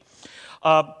is.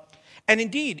 And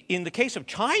indeed, in the case of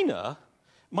China,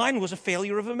 mine was a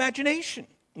failure of imagination,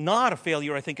 not a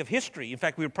failure, I think, of history. In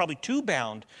fact, we were probably too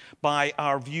bound by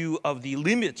our view of the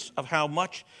limits of how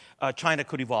much China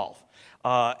could evolve.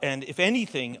 And if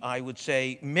anything, I would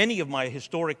say many of my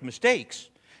historic mistakes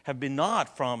have been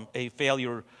not from a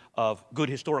failure of good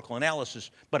historical analysis,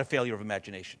 but a failure of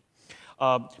imagination.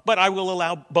 But I will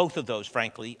allow both of those,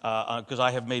 frankly, because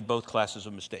I have made both classes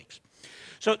of mistakes.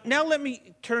 So now let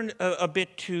me turn a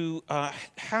bit to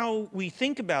how we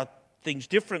think about things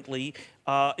differently,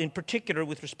 in particular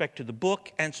with respect to the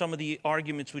book and some of the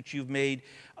arguments which you've made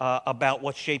about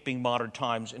what's shaping modern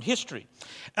times and history.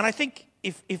 And I think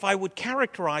if I would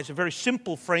characterize a very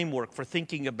simple framework for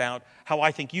thinking about how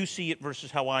I think you see it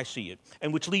versus how I see it,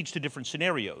 and which leads to different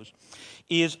scenarios,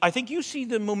 is I think you see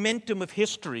the momentum of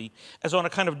history as on a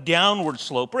kind of downward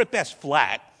slope, or at best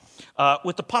flat,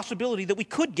 with the possibility that we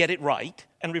could get it right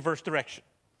and reverse direction.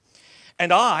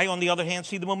 And I, on the other hand,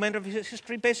 see the momentum of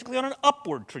history basically on an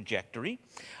upward trajectory,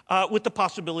 with the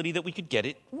possibility that we could get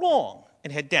it wrong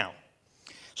and head down.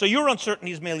 So your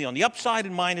uncertainty is mainly on the upside,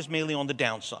 and mine is mainly on the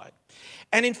downside.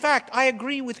 And in fact, I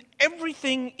agree with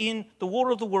everything in The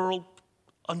War of the World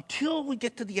until we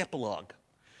get to the epilogue,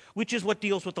 which is what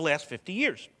deals with the last 50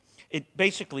 years. It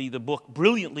basically, the book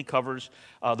brilliantly covers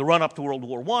the run-up to World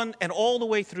War I and all the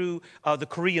way through the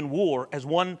Korean War as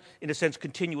one, in a sense,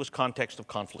 continuous context of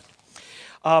conflict.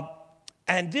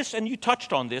 And you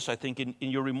touched on this, I think, in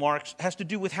your remarks, has to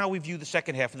do with how we view the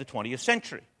second half of the 20th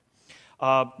century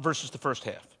versus the first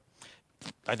half.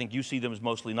 I think you see them as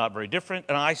mostly not very different,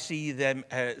 and I see them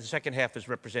as the second half as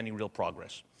representing real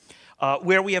progress,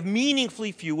 where we have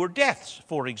meaningfully fewer deaths,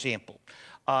 for example.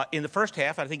 In the first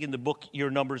half, I think in the book,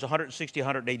 your number is 160,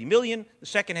 180 million. The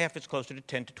second half, it's closer to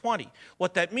 10 to 20.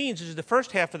 What that means is the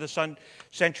first half of the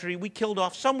century, we killed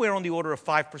off somewhere on the order of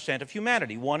 5% of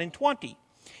humanity, 1 in 20.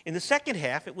 In the second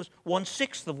half, it was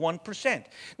 1/6 of 1%.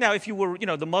 Now, if you were,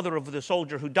 the mother of the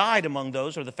soldier who died among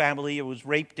those, or the family who was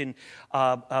raped in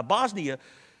Bosnia,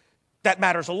 that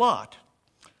matters a lot.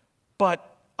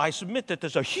 But I submit that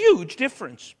there's a huge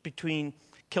difference between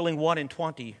killing 1 in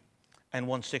 20 and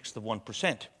 1/6 of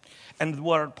 1%. And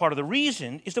part of the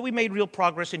reason is that we made real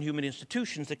progress in human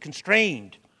institutions that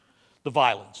constrained the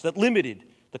violence, that limited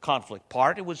the conflict.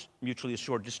 Part, it was mutually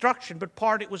assured destruction, but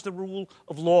part, it was the rule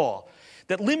of law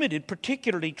that limited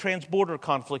particularly transborder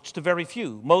conflicts to very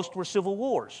few. Most were civil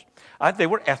wars. They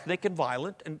were ethnic and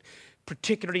violent and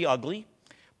particularly ugly,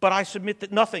 but I submit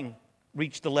that nothing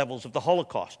reached the levels of the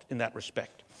Holocaust in that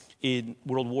respect. in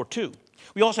World War II.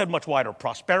 We also had much wider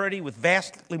prosperity, with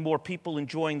vastly more people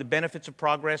enjoying the benefits of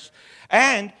progress,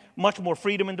 and much more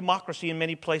freedom and democracy in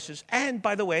many places. And,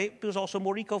 by the way, it was also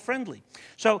more eco-friendly.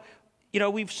 So,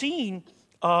 we've seen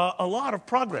a lot of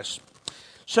progress.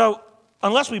 So,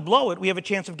 unless we blow it, we have a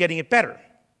chance of getting it better.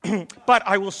 But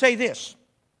I will say this.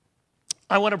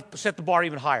 I want to set the bar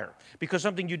even higher, because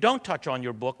something you don't touch on in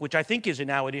your book, which I think is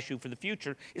now an issue for the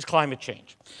future, is climate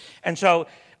change. And so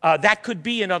that could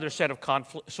be another set of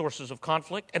sources of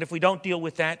conflict. And if we don't deal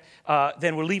with that,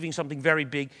 then we're leaving something very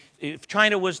big. If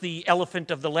China was the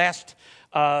elephant of the last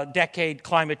decade,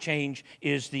 climate change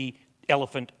is the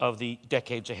elephant of the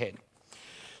decades ahead.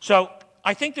 So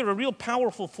I think there are real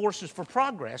powerful forces for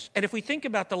progress. And if we think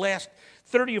about the last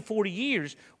 30 or 40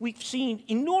 years, we've seen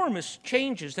enormous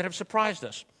changes that have surprised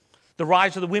us. The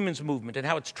rise of the women's movement and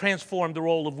how it's transformed the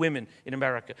role of women in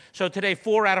America. So today,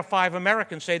 4 out of 5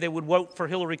 Americans say they would vote for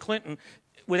Hillary Clinton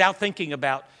without thinking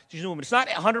about these women. It's not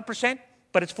 100%,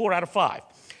 but it's 4 out of 5.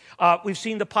 We've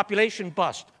seen the population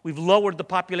bust. We've lowered the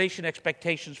population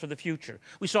expectations for the future.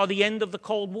 We saw the end of the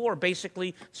Cold War.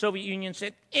 Basically, the Soviet Union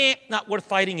said, not worth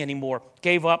fighting anymore.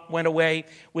 Gave up, went away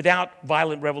without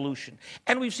violent revolution.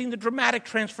 And we've seen the dramatic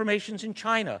transformations in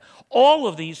China. All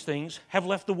of these things have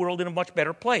left the world in a much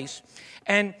better place.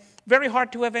 And very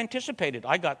hard to have anticipated.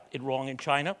 I got it wrong in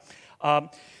China.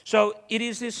 So it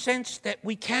is this sense that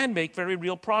we can make very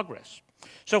real progress.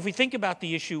 So if we think about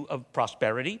the issue of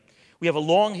prosperity, we have a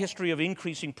long history of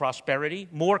increasing prosperity.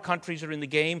 More countries are in the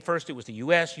game. First it was the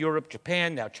US, Europe,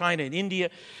 Japan, now China and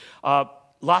India.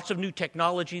 Lots of new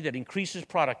technology that increases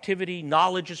productivity.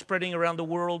 Knowledge is spreading around the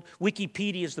world.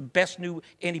 Wikipedia is the best new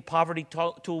anti-poverty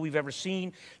tool we've ever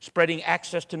seen, spreading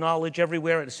access to knowledge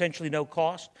everywhere at essentially no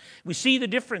cost. We see the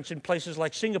difference in places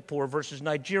like Singapore versus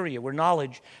Nigeria, where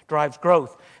knowledge drives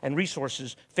growth and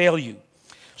resources fail you.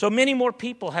 So many more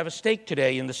people have a stake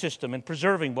today in the system and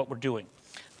preserving what we're doing.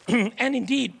 And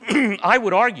indeed, I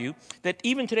would argue that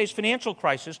even today's financial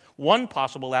crisis, one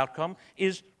possible outcome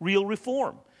is real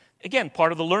reform. Again,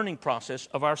 part of the learning process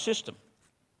of our system.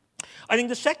 I think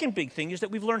the second big thing is that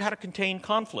we've learned how to contain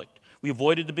conflict. We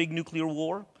avoided the big nuclear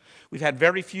war. We've had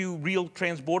very few real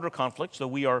transborder conflicts, though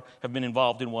we have been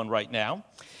involved in one right now.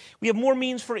 We have more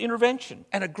means for intervention.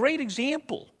 And a great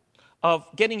example of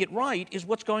getting it right is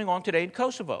what's going on today in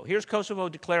Kosovo. Here's Kosovo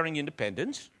declaring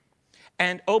independence.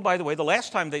 And, oh, by the way, the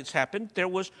last time this happened, there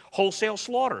was wholesale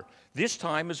slaughter. This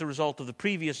time, as a result of the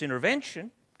previous intervention,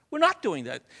 we're not doing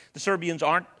that. The Serbians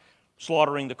aren't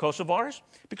slaughtering the Kosovars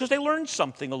because they learned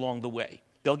something along the way.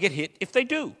 They'll get hit if they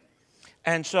do.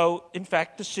 And so, in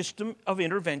fact, the system of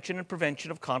intervention and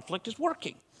prevention of conflict is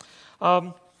working.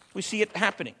 We see it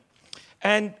happening.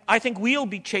 And I think we'll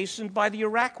be chastened by the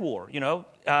Iraq war.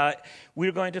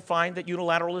 We're going to find that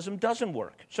unilateralism doesn't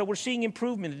work. So we're seeing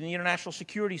improvement in the international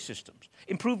security systems,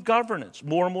 improved governance.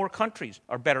 More and more countries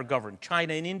are better governed.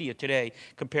 China and India today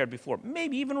compared before,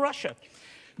 maybe even Russia.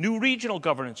 New regional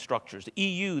governance structures, the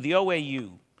EU, the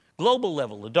OAU, global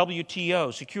level, the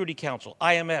WTO, Security Council,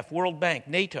 IMF, World Bank,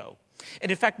 NATO.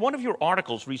 And in fact, one of your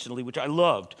articles recently, which I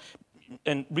loved,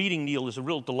 and reading Neil is a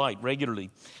real delight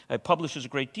regularly. It publishes a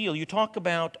great deal. You talk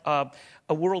about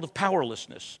a world of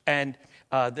powerlessness and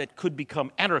that could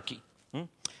become anarchy,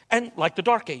 and like the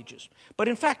Dark Ages. But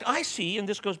in fact, I see, and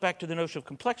this goes back to the notion of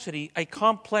complexity, a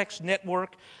complex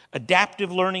network, adaptive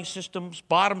learning systems,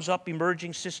 bottoms-up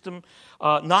emerging system,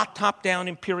 not top-down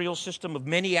imperial system of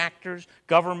many actors,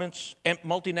 governments,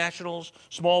 multinationals,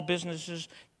 small businesses,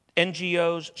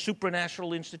 NGOs,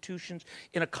 supranational institutions,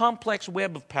 in a complex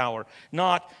web of power,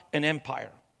 not an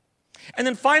empire. And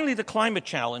then finally, the climate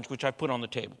challenge, which I put on the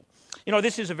table.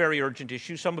 This is a very urgent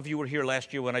issue. Some of you were here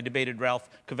last year when I debated Ralph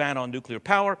Cavanagh on nuclear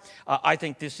power. I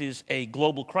think this is a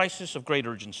global crisis of great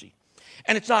urgency.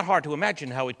 And it's not hard to imagine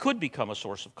how it could become a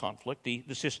source of conflict. The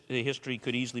history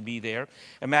could easily be there.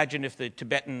 Imagine if the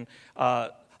Tibetan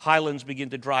highlands begin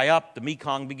to dry up, the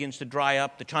Mekong begins to dry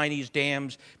up, the Chinese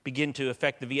dams begin to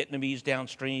affect the Vietnamese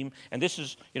downstream. And this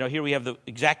is, here we have the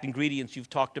exact ingredients you've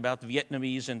talked about. The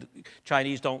Vietnamese and the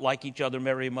Chinese don't like each other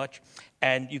very much.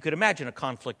 And you could imagine a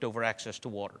conflict over access to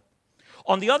water.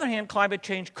 On the other hand, climate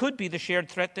change could be the shared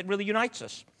threat that really unites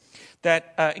us,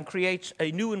 that creates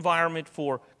a new environment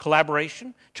for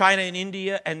collaboration. China and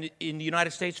India and in the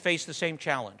United States face the same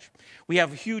challenge. We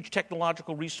have huge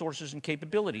technological resources and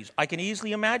capabilities. I can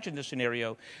easily imagine the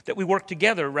scenario that we work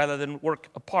together rather than work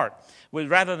apart.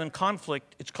 Rather than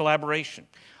conflict, it's collaboration.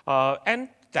 And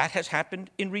that has happened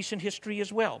in recent history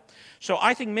as well. So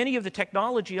I think many of the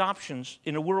technology options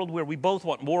in a world where we both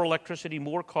want more electricity,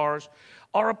 more cars,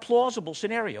 are a plausible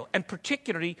scenario, and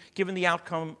particularly given the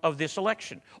outcome of this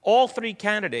election. All three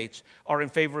candidates are in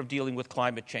favor of dealing with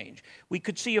climate change. We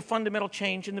could see a fundamental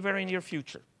change in the very near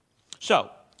future. So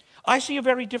I see a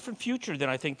very different future than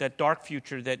I think that dark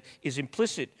future that is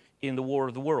implicit in the War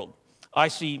of the World. I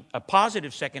see a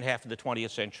positive second half of the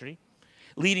 20th century,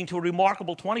 leading to a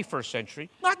remarkable 21st century,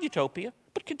 not utopia,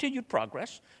 but continued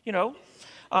progress.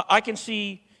 I can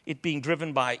see it being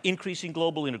driven by increasing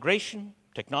global integration,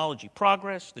 technology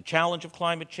progress, the challenge of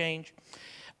climate change,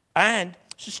 and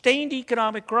sustained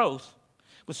economic growth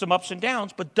with some ups and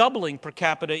downs, but doubling per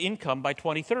capita income by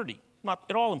 2030. Not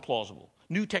at all implausible.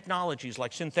 New technologies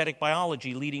like synthetic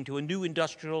biology leading to a new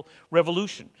industrial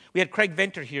revolution. We had Craig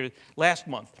Venter here last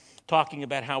month talking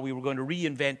about how we were going to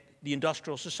reinvent the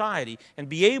industrial society and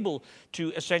be able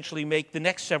to essentially make the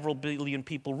next several billion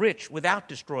people rich without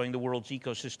destroying the world's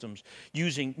ecosystems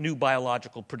using new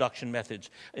biological production methods.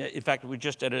 In fact, we were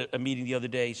just at a meeting the other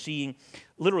day seeing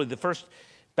literally the first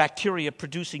bacteria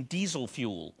producing diesel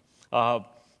fuel,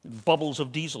 bubbles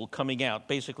of diesel coming out.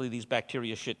 Basically, these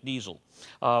bacteria shit diesel.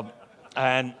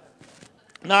 And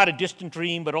not a distant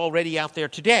dream, but already out there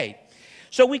today.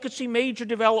 So we could see major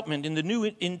development in the new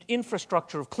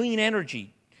infrastructure of clean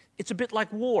energy. It's a bit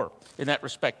like war in that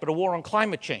respect, but a war on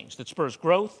climate change that spurs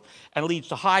growth and leads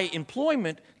to high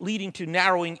employment, leading to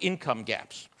narrowing income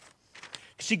gaps.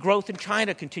 You see growth in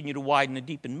China continue to widen and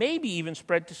deepen, maybe even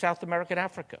spread to South America and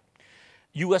Africa.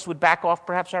 U.S. would back off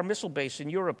perhaps our missile base in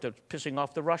Europe that's pissing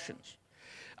off the Russians.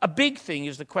 A big thing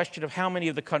is the question of how many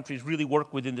of the countries really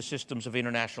work within the systems of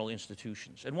international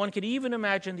institutions. And one can even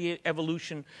imagine the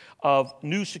evolution of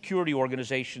new security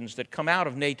organizations that come out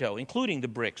of NATO, including the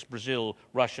BRICS, Brazil,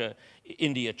 Russia,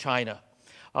 India, China.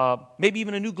 Maybe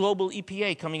even a new global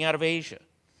EPA coming out of Asia.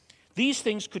 These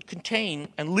things could contain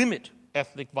and limit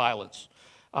ethnic violence,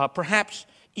 perhaps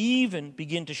even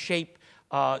begin to shape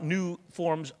new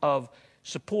forms of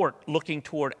support looking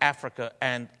toward Africa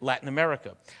and Latin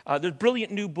America. There's a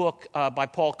brilliant new book by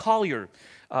Paul Collier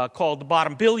called The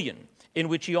Bottom Billion, in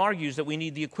which he argues that we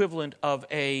need the equivalent of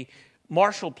a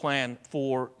Marshall Plan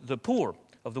for the poor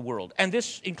of the world. And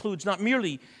this includes not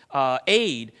merely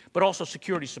aid, but also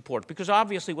security support, because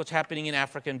obviously what's happening in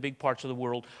Africa and big parts of the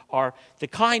world are the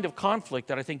kind of conflict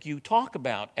that I think you talk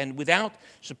about, and without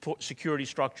security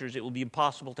structures, it will be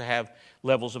impossible to have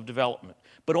levels of development.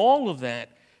 But all of that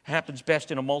happens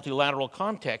best in a multilateral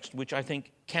context, which I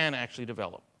think can actually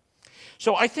develop.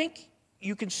 So I think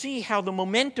you can see how the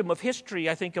momentum of history,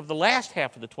 I think, of the last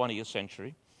half of the 20th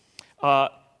century,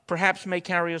 perhaps may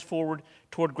carry us forward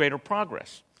toward greater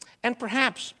progress. And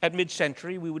perhaps at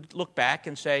mid-century, we would look back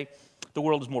and say the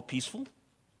world is more peaceful,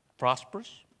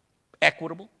 prosperous,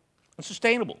 equitable, and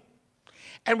sustainable.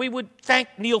 And we would thank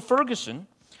Niall Ferguson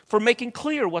for making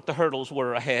clear what the hurdles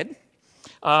were ahead.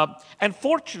 And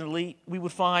fortunately, we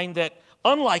would find that,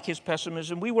 unlike his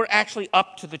pessimism, we were actually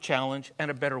up to the challenge, and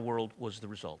a better world was the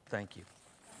result. Thank you.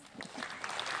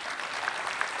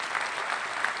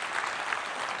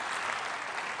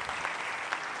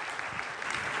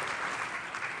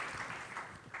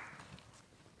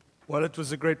 Well, it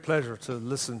was a great pleasure to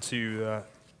listen to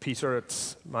Peter.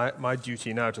 It's my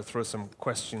duty now to throw some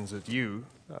questions at you.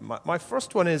 My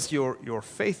first one is your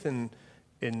faith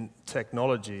in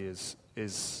technology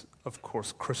is, of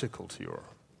course, critical to your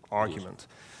argument.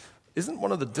 Isn't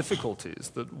one of the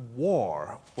difficulties that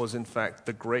war was, in fact,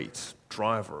 the great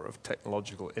driver of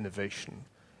technological innovation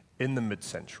in the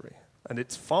mid-century? And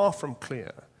it's far from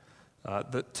clear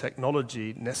that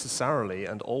technology necessarily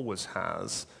and always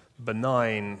has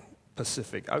benign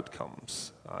pacific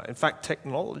outcomes. In fact,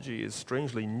 technology is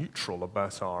strangely neutral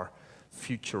about our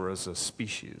future as a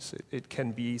species. It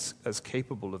can be as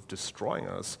capable of destroying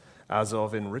us as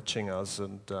of enriching us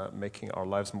and making our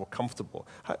lives more comfortable.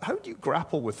 How do you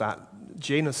grapple with that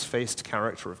Janus-faced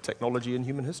character of technology in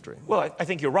human history? Well, I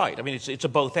think you're right. I mean, it's a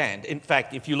both and. In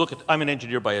fact, if you look at, I'm an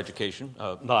engineer by education,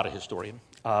 not a historian.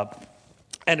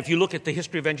 And if you look at the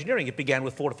history of engineering, it began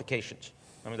with fortifications.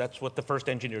 I mean, that's what the first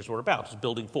engineers were about, was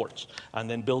building forts, and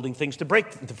then building things to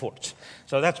break the forts.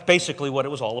 So that's basically what it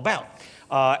was all about.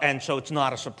 And so it's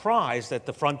not a surprise that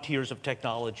the frontiers of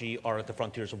technology are at the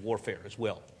frontiers of warfare as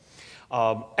well.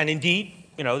 And indeed,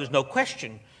 there's no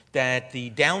question that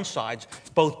the downsides,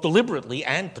 both deliberately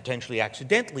and potentially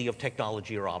accidentally, of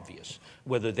technology are obvious,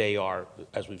 whether they are,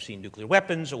 as we've seen, nuclear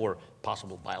weapons or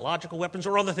possible biological weapons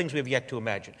or other things we have yet to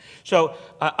imagine. So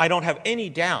I don't have any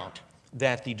doubt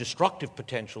that the destructive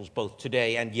potentials, both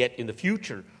today and yet in the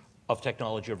future, of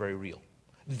technology are very real.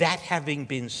 That having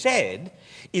been said,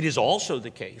 it is also the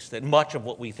case that much of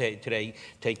what we today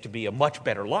take to be a much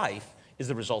better life is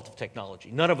the result of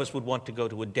technology. None of us would want to go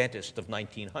to a dentist of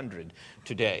 1900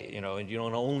 today, and you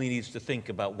don't only need to think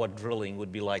about what drilling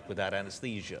would be like without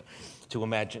anesthesia to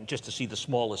imagine, just to see the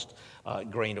smallest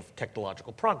grain of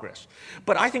technological progress.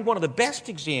 But I think one of the best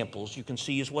examples you can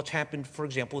see is what's happened, for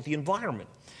example, with the environment.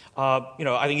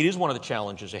 I think it is one of the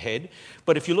challenges ahead,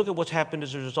 but if you look at what's happened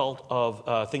as a result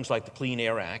of things like the Clean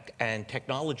Air Act and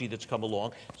technology that's come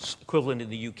along, equivalent in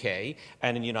the UK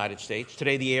and in the United States,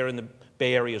 today the air in the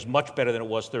Bay Area is much better than it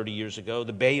was 30 years ago.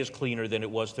 The Bay is cleaner than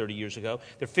it was 30 years ago.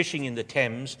 They're fishing in the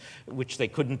Thames, which they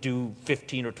couldn't do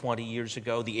 15 or 20 years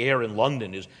ago. The air in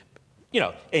London is,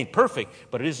 ain't perfect,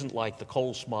 but it isn't like the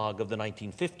coal smog of the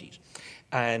 1950s.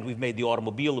 And we've made the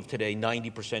automobile of today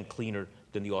 90% cleaner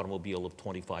than the automobile of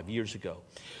 25 years ago.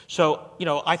 So,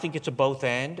 I think it's a both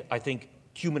and. I think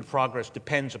human progress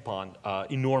depends upon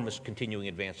enormous continuing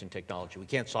advance in technology. We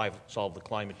can't solve the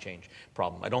climate change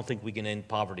problem. I don't think we can end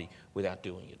poverty without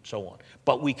doing it, and so on.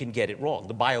 But we can get it wrong.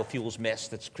 The biofuels mess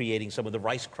that's creating some of the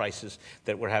rice crisis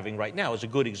that we're having right now is a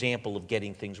good example of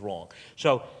getting things wrong.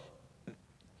 So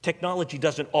technology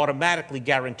doesn't automatically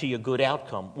guarantee a good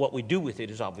outcome. What we do with it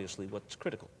is obviously what's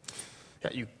critical.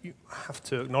 Yeah, you have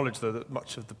to acknowledge, though, that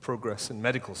much of the progress in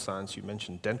medical science, you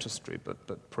mentioned dentistry,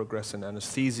 but progress in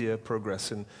anesthesia,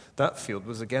 progress in that field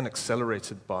was again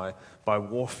accelerated by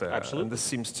warfare. Absolutely. And this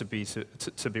seems to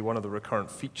be one of the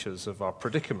recurrent features of our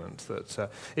predicament,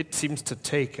 that it seems to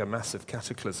take a massive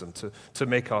cataclysm to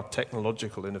make our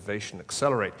technological innovation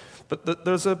accelerate. But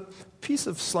there's a piece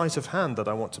of sleight of hand that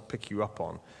I want to pick you up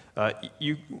on.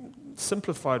 You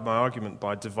simplified my argument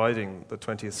by dividing the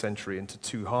 20th century into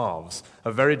two halves,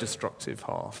 a very destructive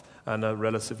half and a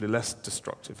relatively less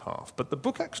destructive half. But the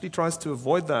book actually tries to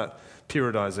avoid that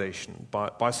periodization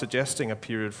by suggesting a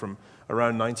period from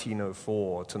around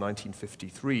 1904 to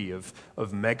 1953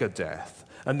 of mega death,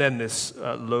 and then this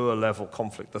lower level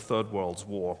conflict, the Third World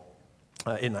War,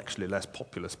 in actually less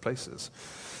populous places.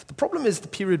 The problem is the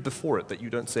period before it that you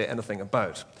don't say anything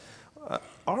about.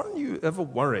 Aren't you ever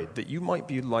worried that you might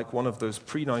be like one of those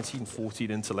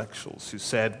pre-1914 intellectuals who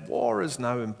said, war is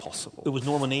now impossible? It was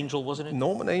Norman Angell, wasn't it?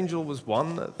 Norman Angell was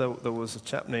one. There was a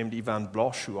chap named Ivan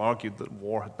Bloch who argued that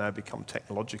war had now become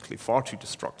technologically far too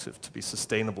destructive to be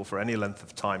sustainable for any length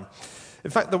of time. In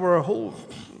fact, there were a whole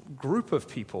group of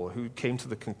people who came to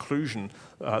the conclusion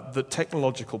that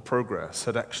technological progress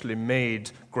had actually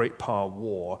made great power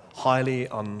war highly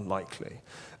unlikely.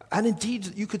 And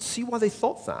indeed, you could see why they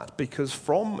thought that, because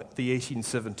from the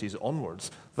 1870s onwards,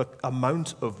 the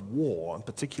amount of war, and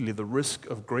particularly the risk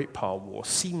of great power war,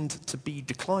 seemed to be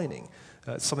declining.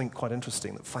 It's something quite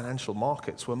interesting, that financial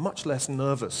markets were much less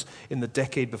nervous in the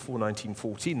decade before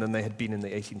 1914 than they had been in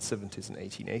the 1870s and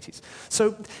 1880s.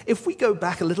 So if we go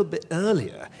back a little bit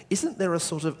earlier, isn't there a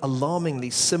sort of alarmingly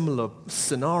similar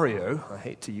scenario, I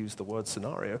hate to use the word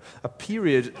scenario, a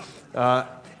period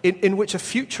in which a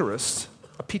futurist,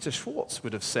 Peter Schwartz,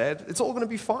 would have said, it's all going to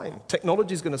be fine.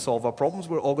 Technology is going to solve our problems.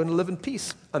 We're all going to live in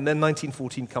peace. And then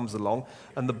 1914 comes along,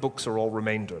 and the books are all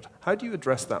remaindered. How do you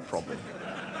address that problem?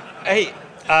 Hey,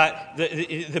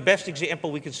 the best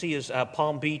example we can see is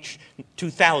Palm Beach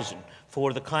 2000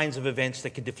 for the kinds of events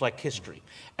that can deflect history.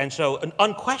 And so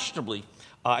unquestionably,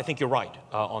 I think you're right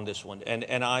on this one,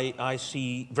 and I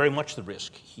see very much the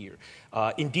risk here.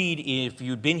 Indeed, if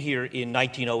you'd been here in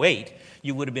 1908,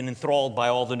 you would have been enthralled by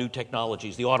all the new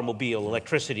technologies, the automobile,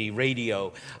 electricity,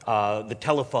 radio, the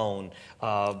telephone,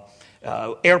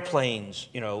 airplanes,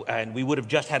 and we would have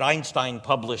just had Einstein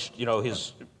published,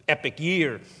 his epic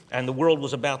year, and the world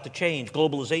was about to change.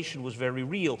 Globalization was very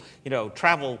real.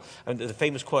 Travel, and the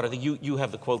famous quote, I think you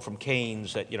have the quote from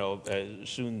Keynes that,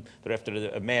 soon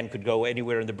thereafter a man could go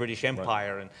anywhere in the British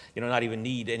Empire and, not even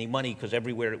need any money because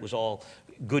everywhere it was all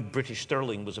good British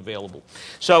sterling was available.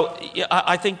 So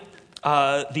I think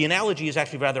the analogy is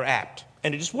actually rather apt,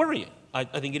 and it is worrying. I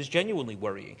think it is genuinely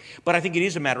worrying. But I think it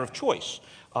is a matter of choice.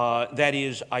 That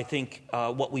is, I think,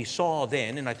 what we saw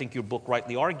then, and I think your book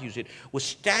rightly argues it, was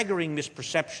staggering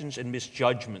misperceptions and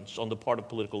misjudgments on the part of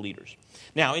political leaders.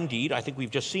 Now, indeed, I think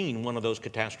we've just seen one of those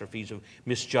catastrophes of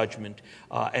misjudgment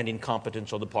and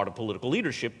incompetence on the part of political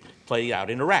leadership play out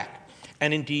in Iraq.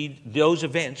 And indeed, those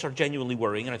events are genuinely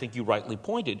worrying, and I think you rightly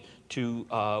pointed to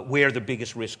where the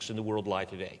biggest risks in the world lie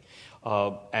today.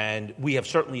 And we have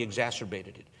certainly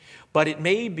exacerbated it. But it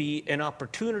may be an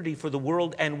opportunity for the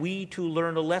world and we to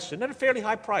learn a lesson, at a fairly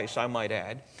high price, I might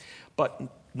add, but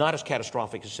not as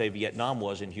catastrophic as, say, Vietnam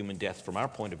was in human death from our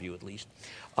point of view, at least.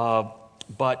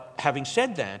 But having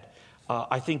said that,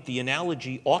 I think the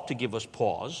analogy ought to give us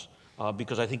pause,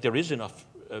 because I think there is enough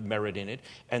merit in it.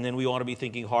 And then we ought to be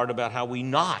thinking hard about how we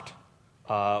not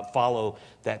follow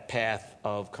that path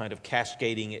of kind of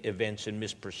cascading events and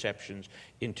misperceptions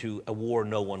into a war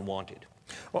no one wanted.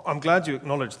 Well, I'm glad you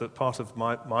acknowledge that part of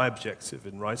my objective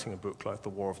in writing a book like The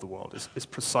War of the World is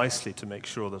precisely to make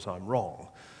sure that I'm wrong.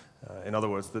 In other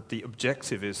words, that the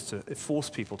objective is to force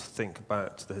people to think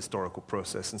about the historical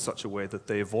process in such a way that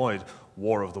they avoid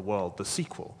War of the World, the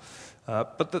sequel.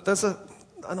 But that there's a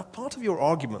part of your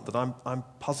argument that I'm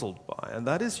puzzled by, and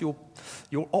that is your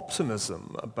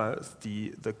optimism about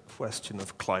the question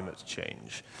of climate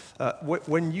change.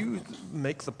 When you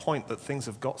make the point that things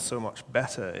have got so much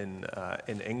better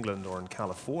in England or in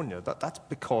California, that's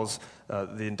because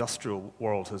the industrial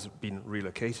world has been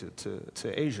relocated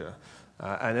to Asia.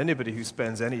 And anybody who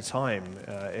spends any time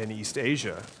in East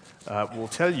Asia will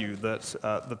tell you that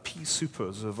the pea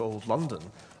supers of old London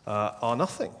are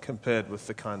nothing compared with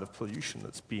the kind of pollution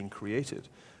that's being created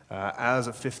as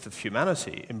a fifth of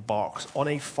humanity embarks on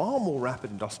a far more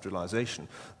rapid industrialization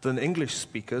than English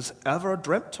speakers ever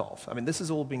dreamt of. I mean, this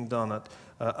is all being done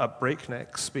at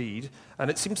breakneck speed, and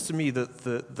it seems to me that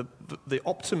the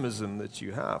optimism that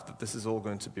you have that this is all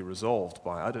going to be resolved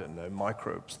by, I don't know,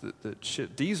 microbes that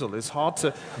shit diesel is hard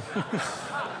to...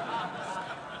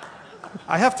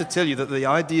 I have to tell you that the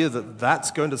idea that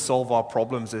that's going to solve our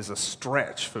problems is a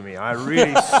stretch for me. I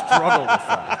really struggle with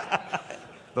that.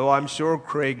 Though I'm sure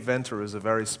Craig Venter is a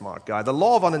very smart guy. The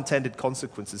law of unintended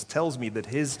consequences tells me that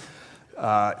his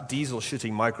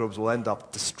diesel-shitting microbes will end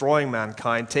up destroying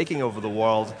mankind, taking over the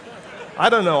world. I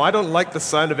don't know. I don't like the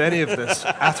sound of any of this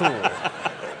at all.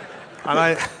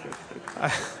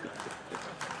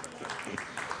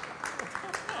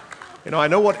 And I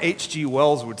know what H.G.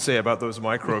 Wells would say about those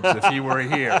microbes if he were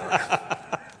here.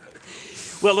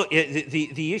 Well, look,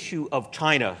 the issue of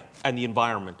China and the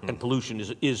environment and pollution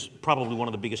is probably one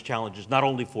of the biggest challenges, not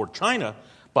only for China,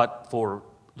 but for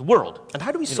the world. And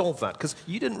how do we solve that? Because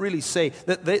you didn't really say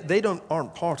that they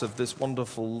aren't part of this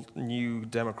wonderful new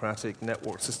democratic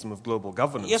network system of global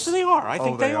governance. Yes, they are. I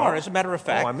think they are, as a matter of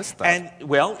fact. Oh, I missed that. And,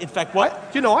 well, in fact, what...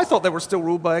 I thought they were still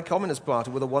ruled by a communist party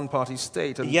with a one-party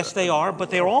state. And, yes, they are, but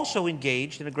they're also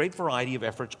engaged in a great variety of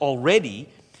efforts already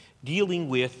dealing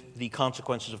with the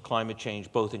consequences of climate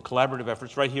change, both in collaborative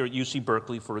efforts, right here at UC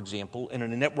Berkeley, for example, and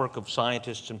in a network of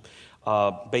scientists and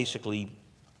basically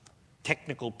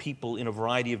technical people in a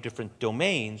variety of different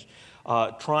domains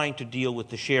trying to deal with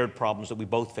the shared problems that we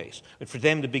both face. And for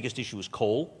them, the biggest issue is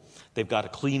coal. They've got to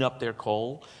clean up their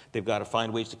coal. They've got to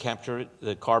find ways to capture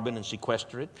the carbon and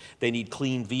sequester it. They need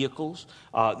clean vehicles.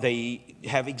 They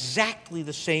have exactly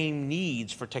the same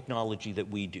needs for technology that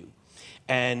we do.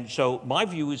 And so my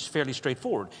view is fairly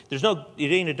straightforward. It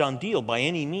ain't a done deal by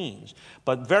any means,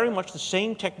 but very much the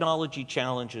same technology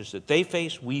challenges that they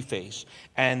face, we face,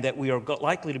 and that we are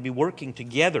likely to be working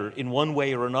together in one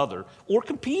way or another, or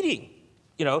competing,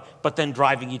 but then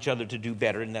driving each other to do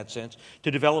better in that sense,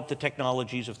 to develop the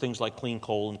technologies of things like clean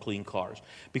coal and clean cars,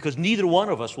 because neither one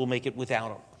of us will make it without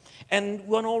them. And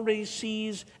one already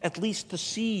sees at least the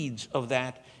seeds of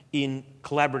that in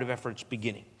collaborative efforts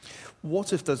beginning.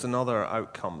 What if there's another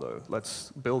outcome, though?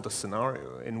 Let's build a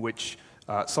scenario in which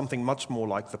something much more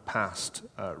like the past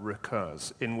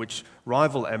recurs, in which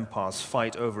rival empires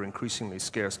fight over increasingly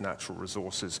scarce natural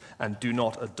resources and do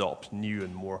not adopt new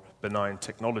and more benign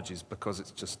technologies because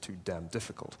it's just too damn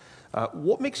difficult.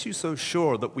 What makes you so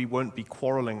sure that we won't be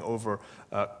quarreling over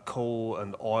coal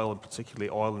and oil, and particularly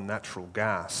oil and natural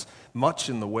gas, much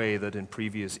in the way that in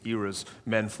previous eras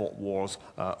men fought wars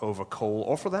over coal,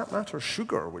 or for that matter,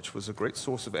 sugar, which was a great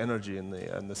source of energy in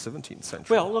the 17th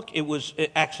century? Well, look, it was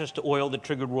access to oil that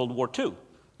triggered World War II,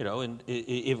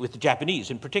 with the Japanese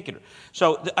in particular.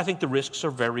 So I think the risks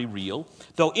are very real,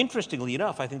 though interestingly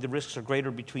enough, I think the risks are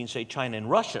greater between, say, China and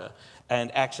Russia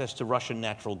and access to Russian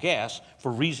natural gas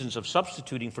for reasons of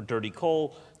substituting for dirty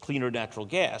coal, cleaner natural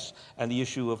gas, and the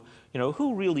issue of,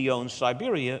 who really owns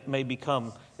Siberia may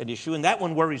become an issue, and that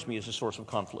one worries me as a source of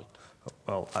conflict.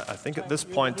 Well, I think at this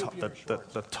point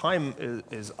that the time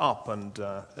is up, and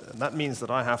that means that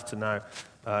I have to now.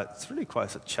 It's really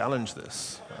quite a challenge,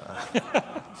 this. In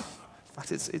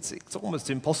fact, it's almost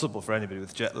impossible for anybody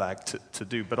with jet lag to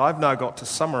do. But I've now got to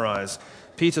summarize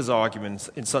Peter's argument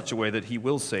in such a way that he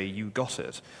will say, "You got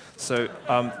it." So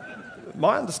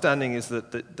my understanding is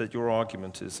that your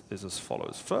argument is as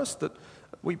follows. First, that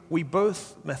we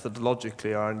both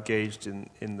methodologically are engaged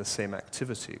in the same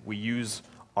activity. We use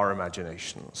our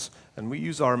imaginations, and we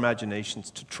use our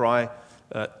imaginations to try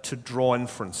to draw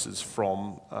inferences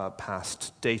from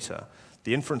past data.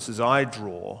 The inferences I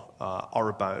draw are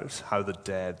about how the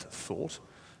dead thought,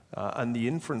 and the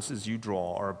inferences you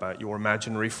draw are about your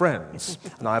imaginary friends.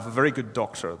 And I have a very good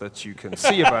doctor that you can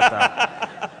see about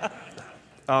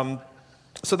that.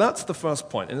 So that's the first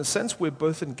point. In a sense, we're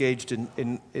both engaged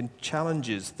in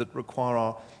challenges that require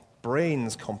our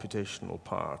brain's computational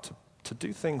power to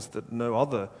do things that no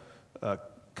other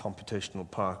computational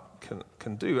power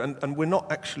can do. And we're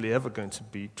not actually ever going to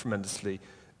be tremendously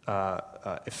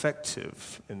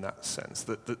effective in that sense.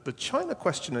 The China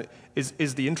question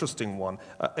is the interesting one.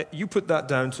 You put that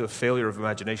down to a failure of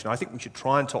imagination. I think we should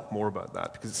try and talk more about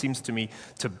that, because it seems to me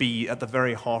to be at the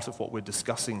very heart of what we're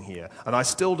discussing here. And I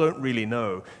still don't really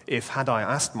know if, had I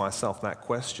asked myself that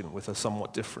question with a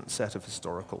somewhat different set of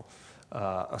historical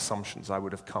assumptions, I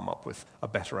would have come up with a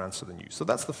better answer than you. So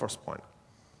that's the first point.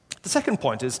 The second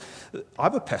point is,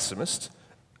 I'm a pessimist,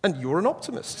 and you're an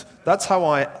optimist. That's how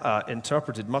I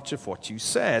interpreted much of what you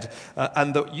said,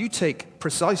 and that you take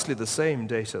precisely the same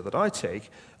data that I take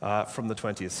from the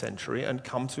 20th century and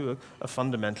come to a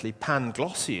fundamentally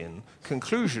Panglossian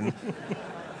conclusion,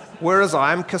 whereas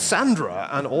I am Cassandra,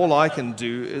 and all I can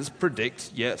do is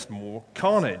predict yet more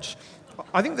carnage.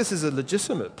 I think this is a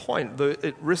legitimate point, though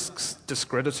it risks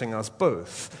discrediting us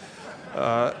both.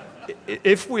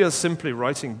 If we are simply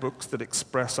writing books that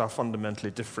express our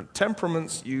fundamentally different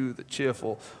temperaments, you, the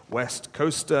cheerful West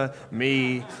Coaster,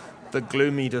 me, the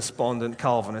gloomy, despondent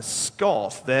Calvinist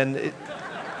Scot, then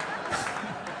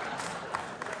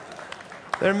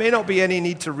there may not be any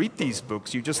need to read these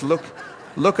books. You just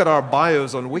look at our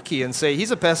bios on Wiki and say,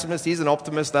 he's a pessimist, he's an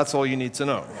optimist, that's all you need to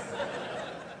know.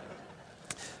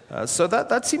 So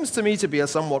that seems to me to be a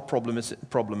somewhat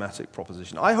problematic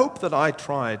proposition. I hope that I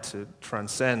try to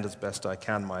transcend as best I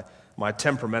can my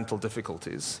temperamental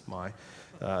difficulties.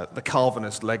 The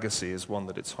Calvinist legacy is one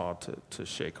that it's hard to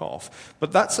shake off.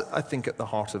 But that's, I think, at the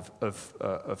heart of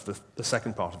the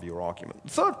second part of your argument. The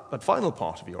third and final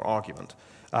part of your argument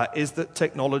is that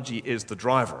technology is the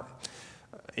driver.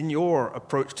 In your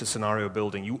approach to scenario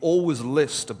building, you always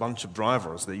list a bunch of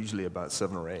drivers. They're usually about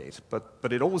 7 or 8.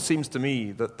 But it always seems to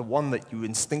me that the one that you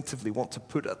instinctively want to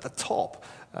put at the top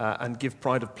and give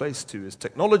pride of place to is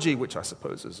technology, which I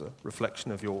suppose is a reflection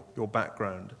of your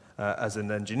background as an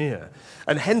engineer.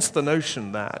 And hence the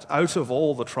notion that out of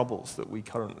all the troubles that we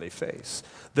currently face,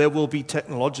 there will be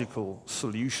technological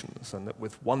solutions, and that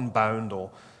with one bound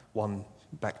or one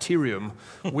bacterium,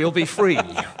 we'll be free.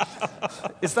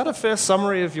 Is that a fair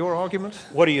summary of your argument?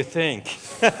 What do you think?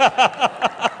 I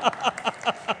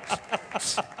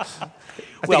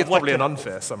think it's probably an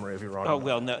unfair summary of your argument. Oh,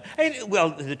 well, no.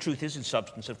 Well, the truth is, in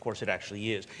substance, of course, it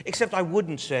actually is. Except I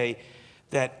wouldn't say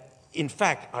that, in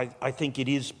fact, I think it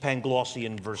is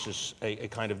Panglossian versus a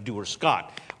kind of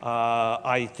Dewar-Scott.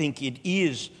 I think it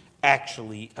is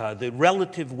actually the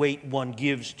relative weight one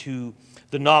gives to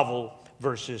the novel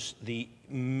versus the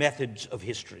methods of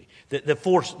history, the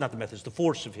force, not the methods, the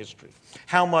force of history.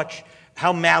 How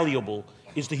malleable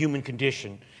is the human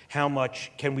condition? How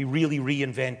much can we really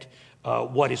reinvent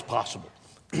what is possible?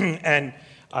 And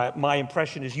my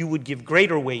impression is you would give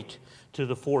greater weight to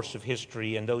the force of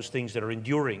history and those things that are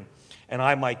enduring, and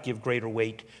I might give greater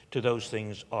weight to those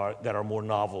things that are more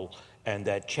novel and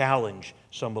that challenge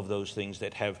some of those things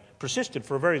that have persisted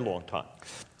for a very long time.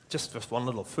 Just one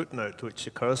little footnote which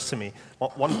occurs to me.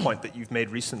 One point that you've made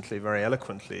recently very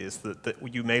eloquently is that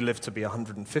you may live to be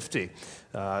 150,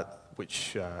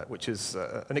 which is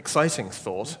an exciting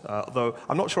thought, though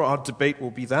I'm not sure our debate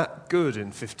will be that good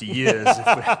in 50 years.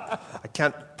 I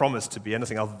can't promise to be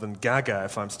anything other than gaga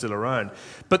if I'm still around.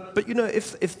 But you know,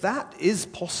 if that is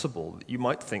possible, you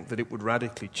might think that it would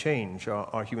radically change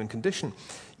our human condition.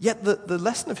 Yet the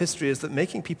lesson of history is that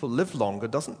making people live longer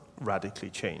doesn't radically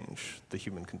change the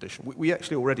human condition. We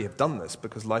actually already have done this,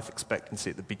 because life expectancy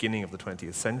at the beginning of the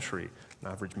 20th century, an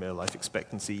average male life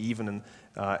expectancy, even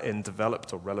in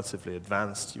developed or relatively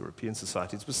advanced European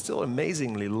societies, was still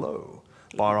amazingly low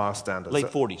by our standards. Late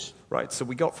 40s. Right, so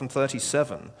we got from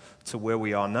 37 to where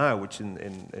we are now, which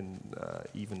in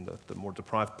even the more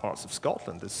deprived parts of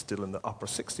Scotland is still in the upper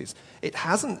 60s. It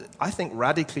hasn't, I think,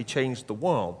 radically changed the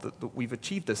world that we've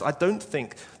achieved this. I don't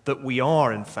think that we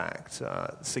are, in fact,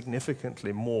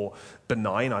 significantly more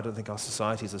benign. I don't think our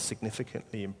societies are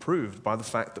significantly improved by the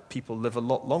fact that people live a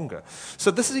lot longer.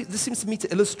 So this seems to me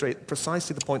to illustrate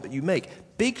precisely the point that you make.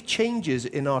 Big changes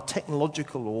in our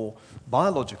technological or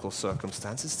biological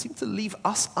circumstances seem to leave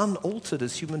us unaltered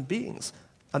as human beings.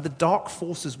 And the dark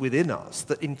forces within us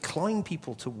that incline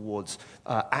people towards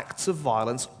acts of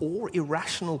violence or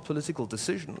irrational political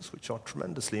decisions, which are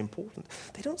tremendously important,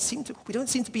 we don't seem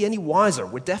to be any wiser.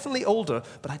 We're definitely older,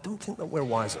 but I don't think that we're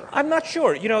wiser. I'm not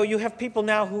sure. You know, you have people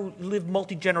now who live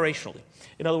multi-generationally.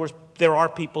 In other words, there are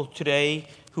people today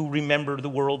who remember the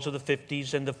worlds of the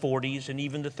 50s and the 40s and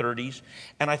even the 30s.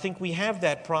 And I think we have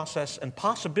that process and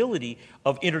possibility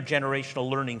of intergenerational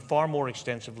learning far more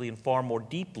extensively and far more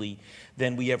deeply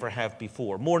than we ever have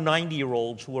before. More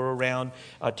 90-year-olds who are around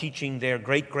teaching their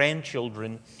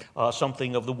great-grandchildren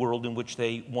something of the world in which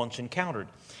they once encountered.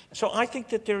 So I think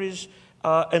that there is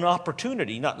an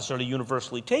opportunity, not necessarily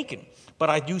universally taken, but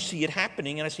I do see it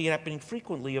happening, and I see it happening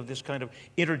frequently, of this kind of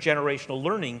intergenerational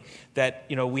learning that,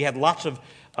 we had lots of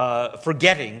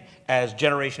forgetting as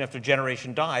generation after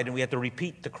generation died, and we had to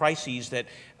repeat the crises that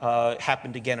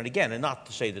happened again and again. And not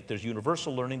to say that there's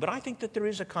universal learning, but I think that there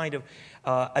is a kind of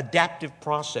adaptive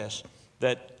process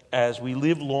that as we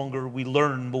live longer, we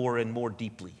learn more and more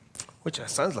deeply. Which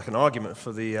sounds like an argument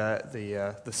for the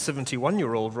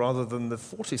 71-year-old rather than the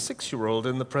 46-year-old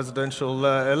in the presidential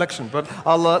election. But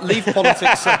I'll leave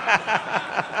politics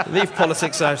leave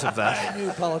politics out of that. I knew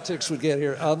politics would get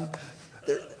here.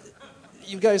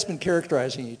 You guys have been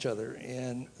characterizing each other,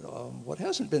 and what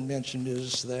hasn't been mentioned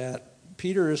is that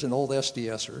Peter is an old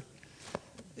SDSer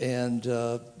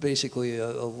and basically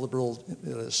a liberal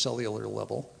at a cellular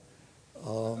level.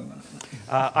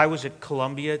 I was at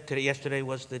Columbia today. Yesterday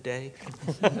was the day.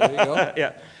 There you go.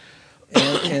 Yeah.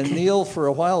 And Niall, for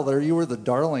a while there, you were the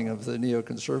darling of the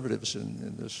neoconservatives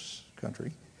in this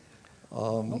country.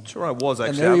 Not sure I was, and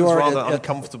actually. there I you was are rather at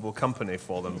uncomfortable company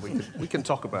for them. We can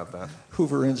talk about that.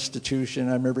 Hoover Institution.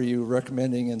 I remember you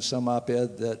recommending in some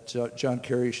op-ed that John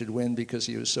Kerry should win because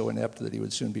he was so inept that he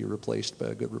would soon be replaced by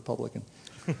a good Republican.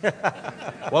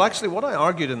 Well, actually, what I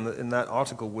argued in that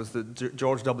article was that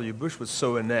George W. Bush was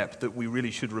so inept that we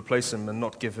really should replace him and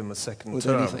not give him a second With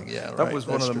term. anything, yeah, that right, was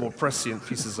one of the true. more prescient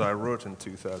pieces I wrote in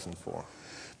 2004.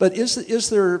 But is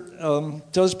there,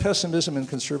 does pessimism and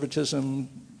conservatism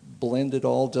blend at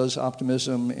all? Does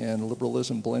optimism and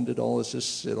liberalism blend at all? Is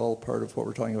this at all part of what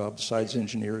we're talking about besides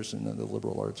engineers and the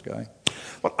liberal arts guy?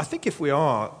 Well, I think if we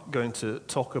are going to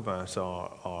talk about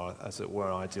our, as it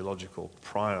were, ideological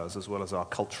priors as well as our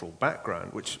cultural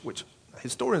background, which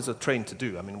historians are trained to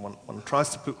do. I mean, one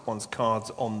tries to put one's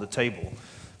cards on the table.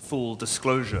 Full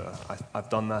disclosure, I've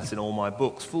done that in all my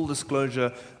books. Full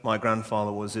disclosure, my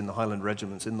grandfather was in the Highland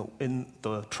regiments in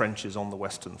the trenches on the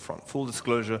Western Front. Full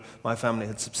disclosure, my family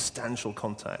had substantial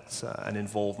contacts and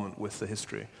involvement with the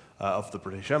history of the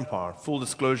British Empire. Full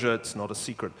disclosure, it's not a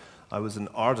secret, I was an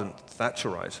ardent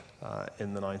Thatcherite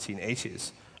in the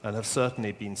 1980s and have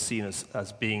certainly been seen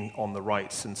as being on the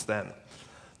right since then.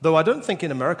 Though I don't think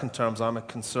in American terms I'm a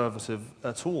conservative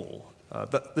at all.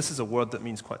 This is a word that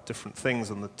means quite different things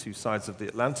on the two sides of the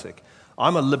Atlantic.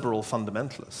 I'm a liberal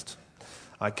fundamentalist.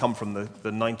 I come from the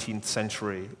 19th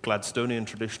century Gladstonian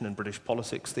tradition in British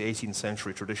politics, the 18th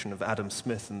century tradition of Adam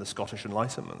Smith and the Scottish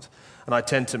Enlightenment. And I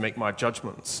tend to make my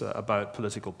judgments about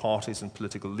political parties and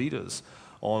political leaders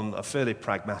on a fairly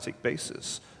pragmatic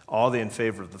basis. Are they in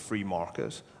favor of the free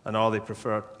market? And are they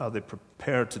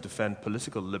prepared to defend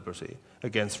political liberty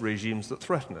against regimes that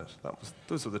threaten it?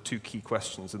 Those are the two key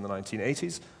questions in the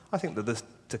 1980s. I think that they're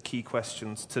the key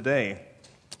questions today.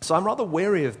 So I'm rather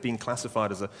wary of being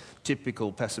classified as a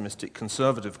typical pessimistic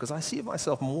conservative because I see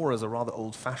myself more as a rather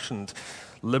old-fashioned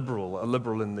liberal, a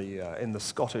liberal in the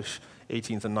Scottish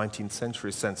 18th and 19th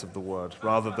century sense of the word,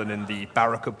 rather than in the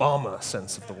Barack Obama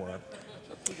sense of the word.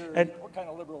 And what kind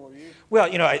of liberal are you? Well,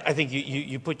 I think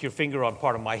you put your finger on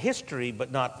part of my history,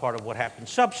 but not part of what happened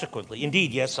subsequently.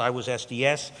 Indeed, yes, I was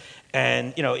SDS,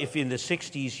 and if in the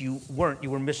 60s you weren't, you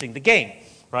were missing the game,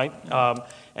 right?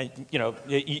 And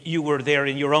you were there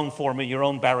in your own form, in your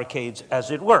own barricades,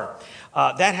 as it were.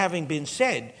 That having been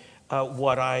said,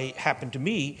 what happened to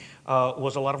me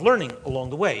was a lot of learning along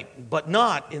the way, but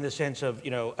not in the sense of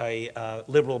a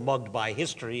liberal mugged by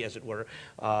history, as it were,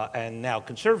 and now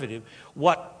conservative.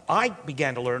 What I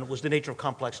began to learn was the nature of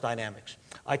complex dynamics.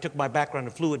 I took my background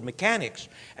in fluid mechanics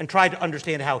and tried to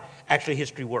understand how actually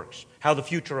history works, how the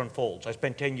future unfolds. I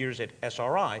spent 10 years at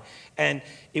SRI, and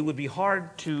it would be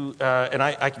hard to, and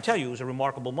I can tell you it was a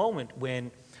remarkable moment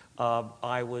when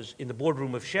I was in the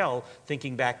boardroom of Shell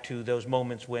thinking back to those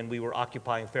moments when we were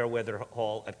occupying Fairweather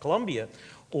Hall at Columbia,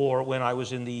 or when I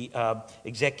was in the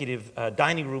executive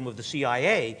dining room of the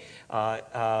CIA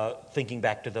thinking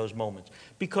back to those moments.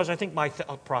 Because I think my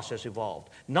thought process evolved.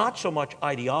 Not so much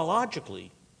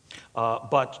ideologically,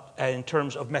 but in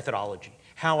terms of methodology,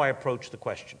 how I approached the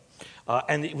question.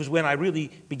 And it was when I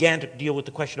really began to deal with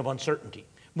the question of uncertainty,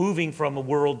 moving from a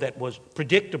world that was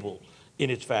predictable in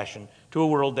its fashion to a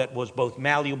world that was both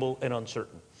malleable and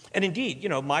uncertain. And indeed,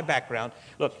 my background,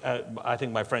 look, I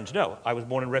think my friends know, I was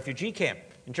born in a refugee camp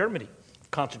in Germany.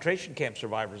 concentration camp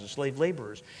survivors and slave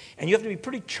laborers. And you have to be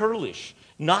pretty churlish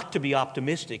not to be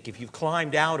optimistic if you've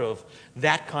climbed out of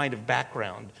that kind of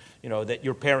background, that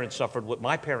your parents suffered what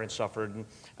my parents suffered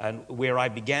and where I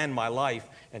began my life,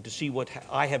 and to see what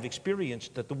I have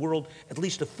experienced that the world at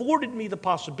least afforded me the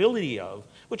possibility of,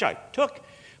 which I took,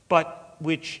 but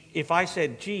which if I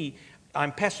said, gee,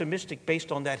 I'm pessimistic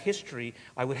based on that history,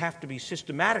 I would have to be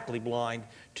systematically blind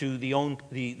to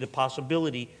the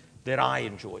possibility that I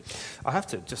enjoyed. I have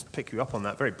to just pick you up on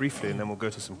that very briefly, and then we'll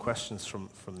go to some questions from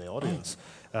the audience.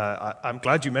 I'm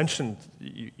glad you mentioned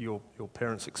your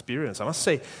parents' experience. I must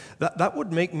say that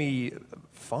would make me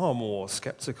far more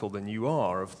skeptical than you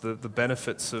are of the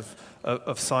benefits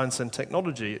of science and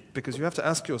technology, because you have to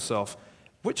ask yourself,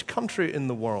 which country in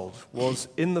the world was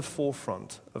in the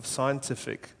forefront of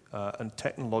scientific and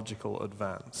technological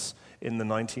advance in the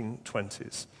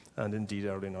 1920s? And indeed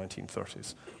early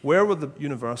 1930s. Where were the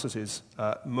universities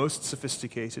most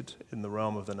sophisticated in the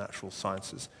realm of the natural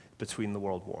sciences between the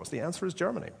world wars? The answer is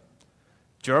Germany.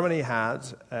 Germany had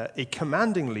a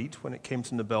commanding lead when it came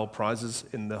to Nobel Prizes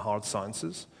in the hard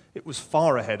sciences. It was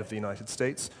far ahead of the United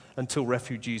States until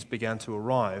refugees began to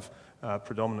arrive,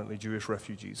 predominantly Jewish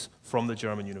refugees, from the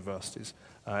German universities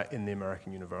in the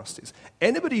American universities.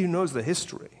 Anybody who knows the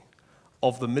history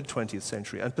of the mid-20th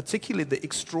century, and particularly the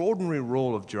extraordinary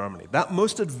role of Germany, that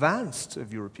most advanced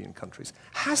of European countries,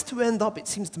 has to end up, it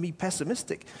seems to me,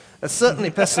 pessimistic.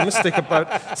 Certainly pessimistic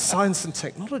about science and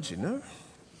technology, no?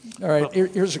 All right,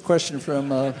 here's a question from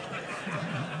Louis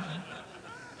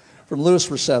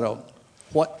Rossetto.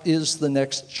 What is the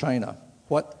next China?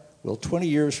 What will 20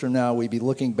 years from now we be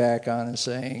looking back on and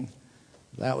saying,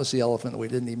 that was the elephant, we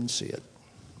didn't even see it?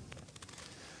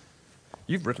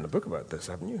 You've written a book about this,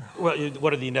 haven't you? Well,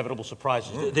 what are the inevitable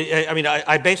surprises?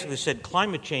 I basically said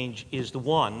climate change is the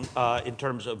one in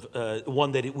terms of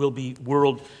one that it will be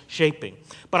world-shaping.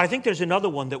 But I think there's another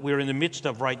one that we're in the midst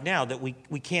of right now that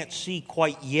we can't see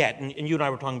quite yet, and you and I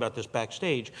were talking about this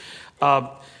backstage.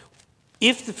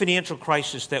 If the financial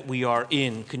crisis that we are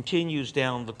in continues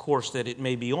down the course that it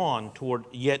may be on toward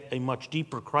yet a much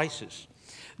deeper crisis,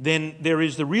 then there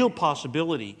is the real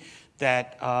possibility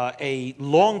that a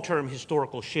long-term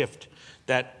historical shift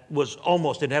that was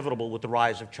almost inevitable with the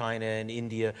rise of China and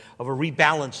India, of a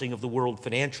rebalancing of the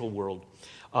financial world,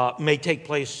 may take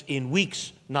place in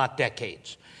weeks, not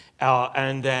decades.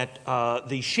 And that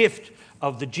the shift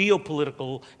of the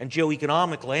geopolitical and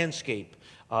geoeconomic landscape,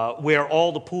 where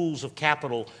all the pools of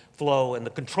capital flow and the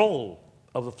control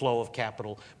of the flow of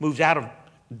capital moves out of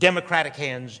democratic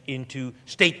hands into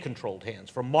state-controlled hands,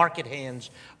 from market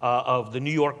hands of the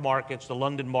New York markets, the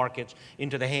London markets,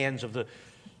 into the hands of the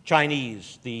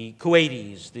Chinese, the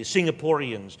Kuwaitis, the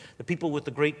Singaporeans, the people with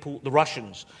the great pool, the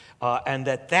Russians, and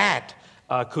that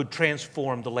could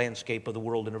transform the landscape of the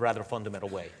world in a rather fundamental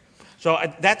way. So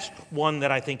that's one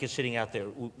that I think is sitting out there.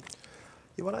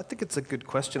 Yeah, well, I think it's a good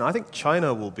question. I think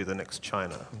China will be the next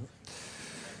China.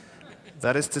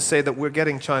 That is to say that we're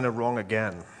getting China wrong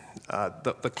again.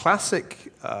 The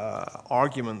classic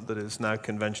argument that is now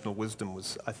conventional wisdom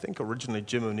was, I think, originally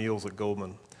Jim O'Neill's at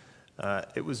Goldman.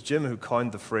 It was Jim who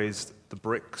coined the phrase, the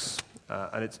BRICS,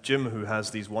 and it's Jim who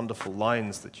has these wonderful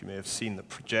lines that you may have seen that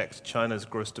project China's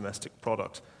gross domestic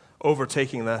product,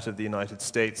 overtaking that of the United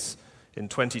States in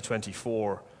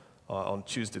 2024 on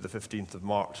Tuesday the 15th of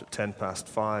March at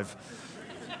 5:10.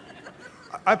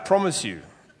 I promise you,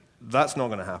 that's not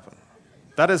going to happen.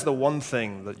 That is the one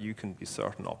thing that you can be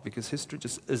certain of, because history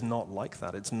just is not like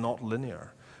that. It's not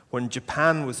linear. When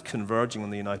Japan was converging on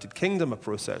the United Kingdom, a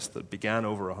process that began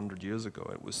over 100 years ago,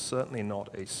 it was certainly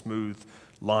not a smooth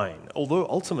line, although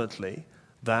ultimately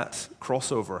that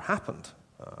crossover happened.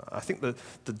 I think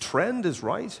the trend is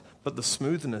right, but the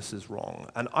smoothness is wrong.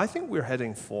 And I think we're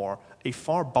heading for a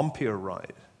far bumpier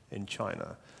ride in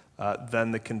China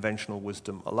than the conventional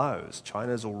wisdom allows.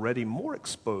 China is already more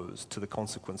exposed to the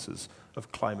consequences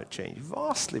of climate change,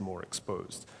 vastly more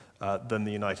exposed than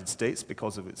the United States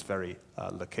because of its very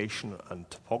location and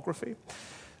topography.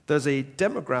 There's a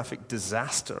demographic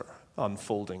disaster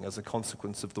unfolding as a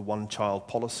consequence of the one-child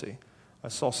policy. I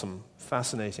saw some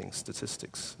fascinating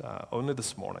statistics only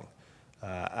this morning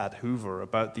at Hoover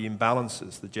about the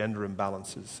imbalances, the gender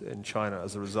imbalances in China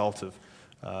as a result of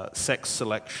sex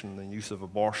selection and use of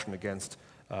abortion against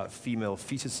female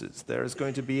fetuses. There is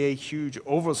going to be a huge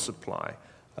oversupply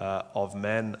of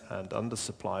men and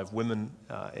undersupply of women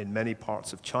in many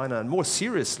parts of China. And more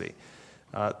seriously,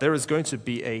 there is going to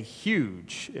be a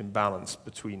huge imbalance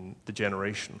between the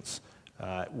generations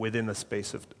within a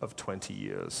space of 20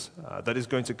 years that is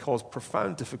going to cause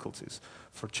profound difficulties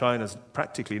for China's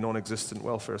practically non-existent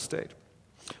welfare state.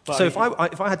 So if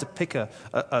I had to pick a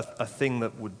thing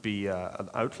that would be an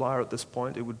outlier at this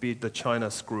point, it would be the China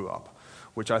screw-up,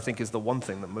 which I think is the one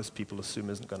thing that most people assume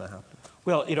isn't going to happen.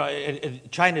 Well,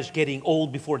 China's getting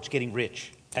old before it's getting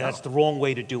rich. And that's the wrong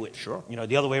way to do it. Sure.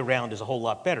 The other way around is a whole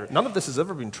lot better. None of this has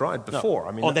ever been tried before. No,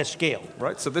 I mean, on that scale.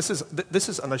 Right? So this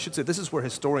is, and I should say, this is where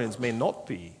historians may not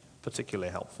be particularly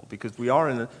helpful, because we are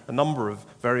in a number of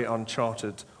very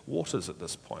uncharted waters at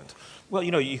this point. Well,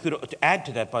 you could add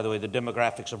to that, by the way, the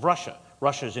demographics of Russia.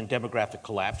 Russia is in demographic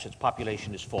collapse. Its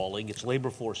population is falling. Its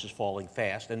labor force is falling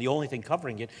fast. And the only thing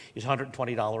covering it is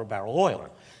 $120 a barrel oil.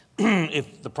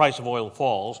 If the price of oil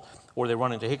falls, or they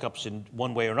run into hiccups in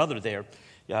one way or another there,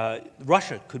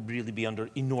 Russia could really be under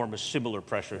enormous similar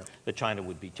pressure that China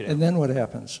would be today. And then what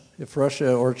happens? If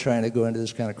Russia or China go into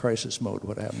this kind of crisis mode,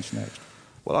 what happens next?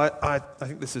 Well, I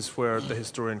think this is where the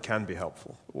historian can be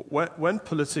helpful. When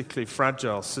politically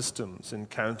fragile systems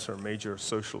encounter major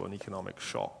social and economic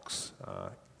shocks,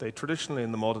 they traditionally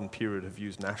in the modern period have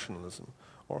used nationalism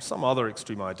or some other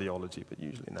extreme ideology, but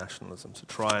usually nationalism, to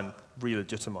try and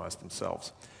re-legitimize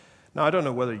themselves. Now, I don't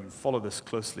know whether you follow this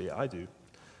closely. I do.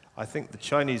 I think the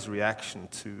Chinese reaction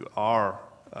to our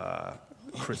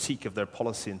critique of their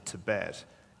policy in Tibet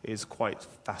is quite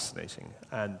fascinating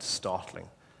and startling.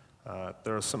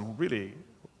 There are some really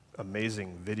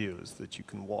amazing videos that you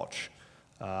can watch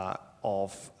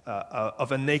of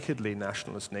a nakedly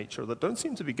nationalist nature that don't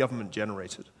seem to be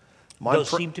government-generated. Those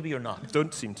seem to be or not?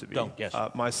 Don't seem to be. Don't, yes.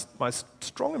 My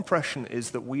strong impression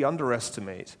is that we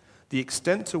underestimate the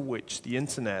extent to which the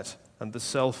internet and the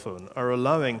cell phone are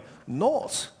allowing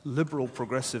not liberal,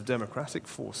 progressive, democratic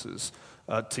forces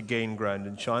to gain ground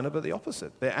in China, but the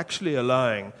opposite. They're actually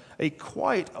allowing a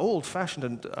quite old-fashioned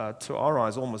and, to our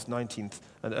eyes, almost 19th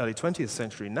and early 20th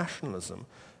century nationalism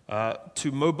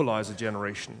to mobilize a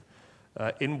generation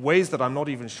in ways that I'm not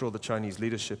even sure the Chinese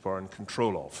leadership are in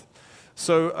control of.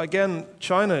 So again,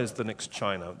 China is the next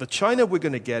China. The China we're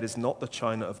going to get is not the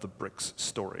China of the BRICS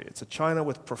story. It's a China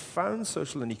with profound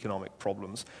social and economic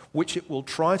problems, which it will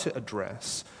try to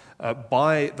address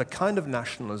by the kind of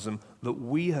nationalism that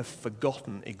we have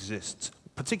forgotten exists,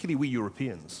 particularly we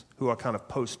Europeans, who are kind of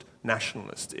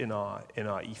post-nationalist in our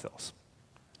ethos.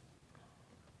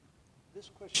 This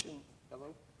question,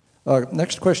 hello?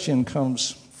 Next question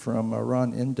comes from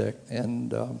Ron Indek,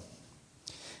 and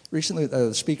recently,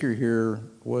 the speaker here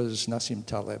was Nassim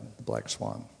Taleb, the Black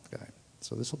Swan guy.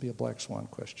 So this will be a Black Swan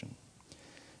question.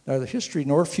 Neither history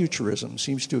nor futurism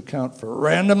seems to account for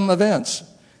random events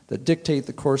that dictate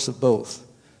the course of both.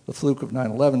 The fluke of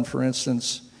 9/11, for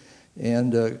instance,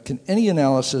 and can any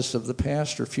analysis of the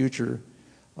past or future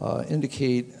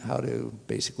indicate how to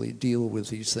basically deal with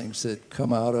these things that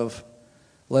come out of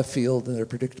left field and they're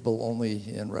predictable only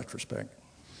in retrospect?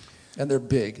 And they're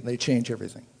big, and they change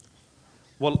everything.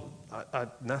 Well,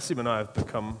 Nassim and I have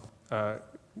become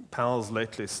pals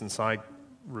lately since I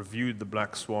reviewed The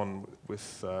Black Swan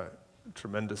with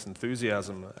tremendous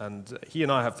enthusiasm. And he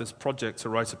and I have this project to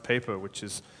write a paper which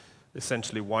is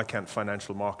essentially, why can't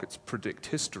financial markets predict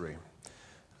history?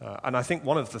 And I think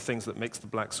one of the things that makes The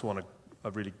Black Swan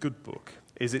a really good book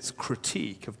is its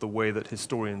critique of the way that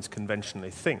historians conventionally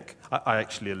think. I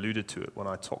actually alluded to it when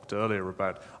I talked earlier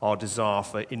about our desire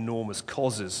for enormous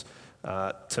causes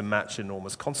to match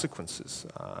enormous consequences.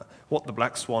 What The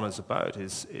Black Swan is about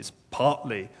is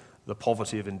partly the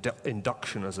poverty of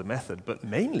induction as a method, but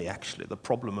mainly actually the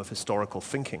problem of historical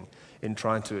thinking in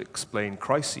trying to explain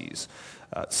crises.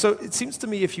 So it seems to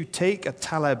me if you take a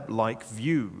Taleb-like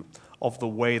view of the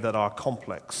way that our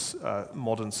complex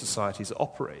modern societies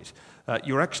operate,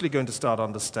 you're actually going to start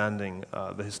understanding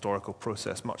the historical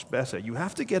process much better. You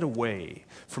have to get away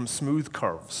from smooth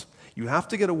curves. You have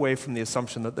to get away from the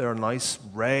assumption that there are nice,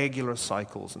 regular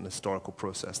cycles in the historical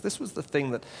process. This was the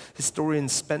thing that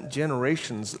historians spent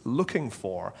generations looking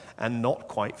for and not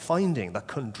quite finding, the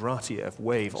Kondratiev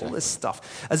wave, all this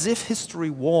stuff, as if history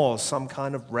was some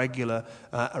kind of regular,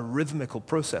 arithmetical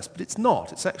process. But it's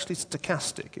not. It's actually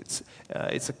stochastic.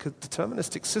 It's a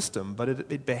deterministic system, but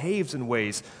it behaves in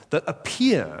ways that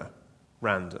appear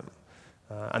random.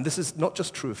 And this is not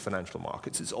just true of financial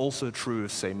markets. It's also true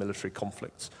of, say, military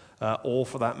conflicts. Or,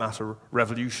 for that matter,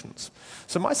 revolutions.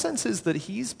 So my sense is that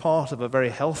he's part of a very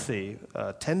healthy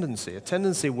tendency, a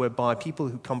tendency whereby people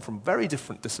who come from very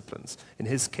different disciplines, in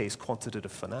his case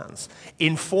quantitative finance,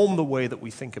 inform the way that we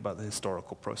think about the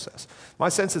historical process. My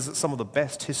sense is that some of the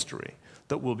best history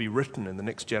that will be written in the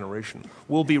next generation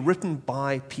will be written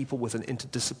by people with an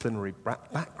interdisciplinary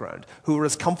background who are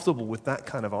as comfortable with that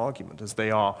kind of argument as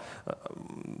they are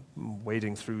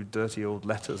wading through dirty old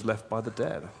letters left by the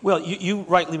dead. Well, you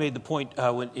rightly made made the point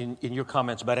in your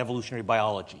comments about evolutionary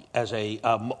biology as a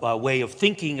way of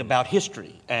thinking about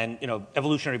history. And,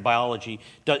 evolutionary biology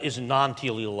isn't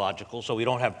non-teleological, so we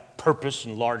don't have purpose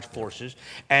and large forces.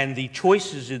 And the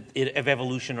choices of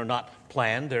evolution are not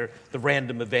planned. They're the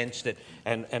random events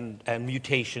and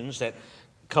mutations that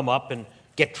come up and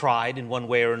get tried in one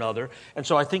way or another. And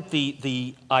so I think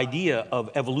the idea of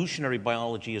evolutionary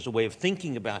biology as a way of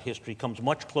thinking about history comes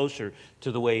much closer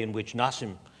to the way in which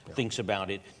Nassim thinks about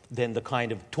it than the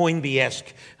kind of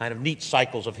Toynbee-esque kind of neat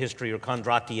cycles of history or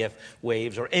Kondratiev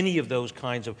waves or any of those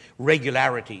kinds of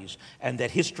regularities. And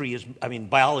that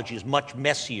biology is much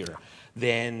messier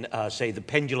than, say, the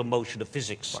pendulum motion of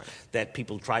physics that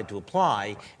people tried to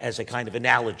apply as a kind of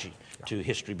analogy to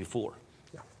history before.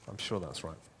 Yeah, I'm sure that's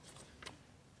right.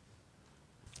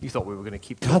 You thought we were going to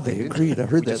keep God, talking, they agreed. I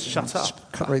heard that. Just shut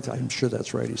up. Right, I'm sure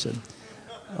that's right, he said.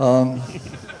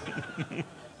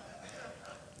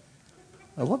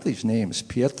 I love these names.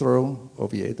 Pietro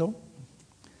Oviedo.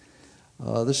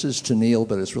 This is to Niall,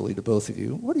 but it's really to both of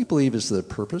you. What do you believe is the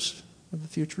purpose of the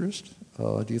futurist?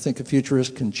 Do you think a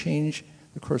futurist can change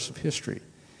the course of history?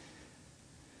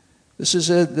 This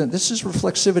is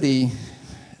reflexivity.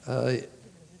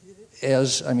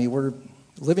 We're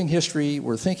living history,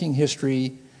 we're thinking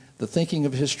history, the thinking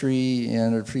of history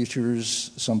and our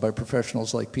futures, some by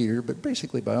professionals like Peter, but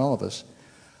basically by all of us.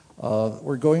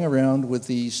 We're going around with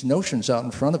these notions out in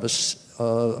front of us,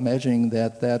 imagining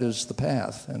that is the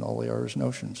path, and all they are is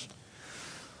notions.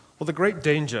 Well, the great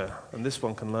danger, and this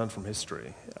one can learn from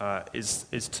history,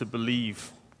 is to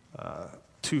believe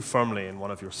too firmly in one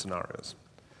of your scenarios.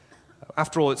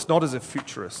 After all, it's not as if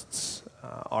futurists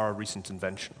are a recent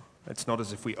invention. It's not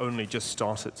as if we only just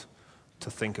started to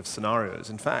think of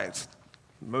scenarios. In fact,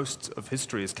 most of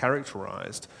history is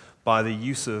characterized by the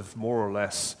use of more or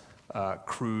less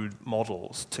crude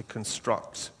models to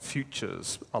construct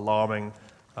futures, alarming,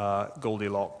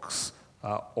 Goldilocks,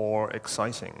 or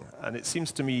exciting. And it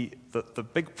seems to me that the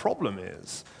big problem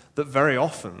is that very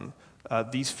often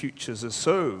these futures are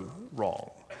so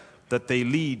wrong that they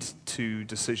lead to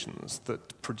decisions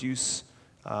that produce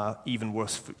even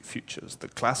worse futures. The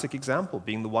classic example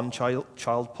being the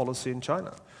one-child policy in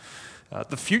China.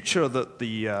 The future that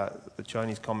the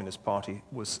Chinese Communist Party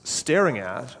was staring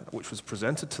at, which was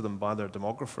presented to them by their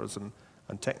demographers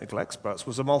and technical experts,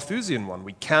 was a Malthusian one.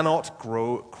 We cannot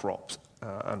grow crops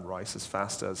and rice as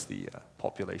fast as the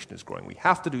population is growing. We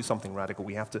have to do something radical.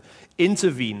 We have to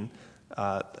intervene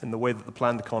in the way that the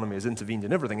planned economy has intervened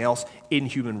in everything else in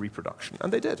human reproduction.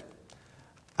 And they did.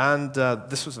 And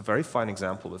this was a very fine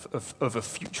example of a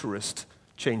futurist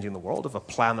changing the world, of a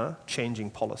planner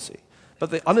changing policy. But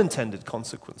the unintended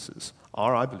consequences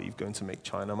are, I believe, going to make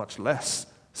China a much less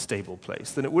stable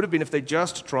place than it would have been if they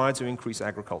just tried to increase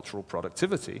agricultural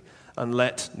productivity and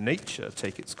let nature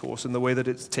take its course in the way that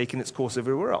it's taken its course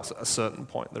everywhere else. At a certain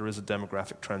point, there is a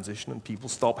demographic transition and people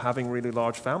stop having really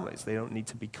large families. They don't need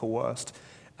to be coerced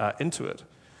into it.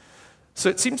 So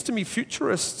it seems to me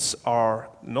futurists are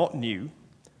not new.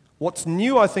 What's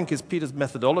new, I think, is Peter's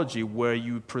methodology where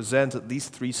you present at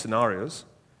least 3 scenarios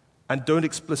and don't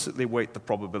explicitly weight the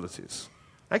probabilities.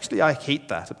 Actually, I hate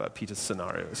that about Peter's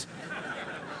scenarios.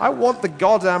 I want the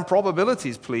goddamn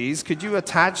probabilities, please. Could you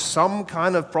attach some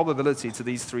kind of probability to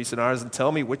these 3 scenarios and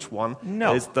tell me which one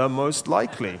is the most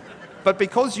likely? But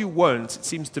because you won't, it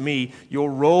seems to me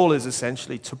your role is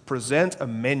essentially to present a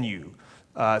menu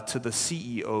to the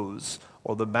CEOs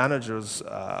or the managers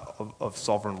of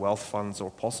sovereign wealth funds,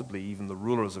 or possibly even the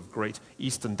rulers of great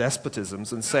Eastern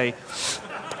despotisms, and say,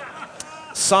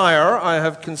 "Sire,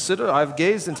 I've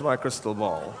gazed into my crystal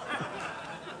ball.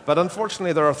 But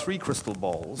unfortunately, there are 3 crystal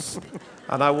balls,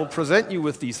 and I will present you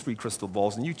with these 3 crystal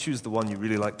balls, and you choose the one you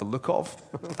really like the look of.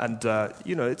 And,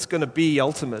 it's going to be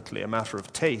ultimately a matter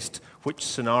of taste which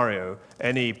scenario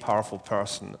any powerful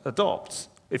person adopts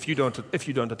if you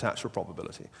don't attach your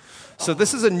probability." So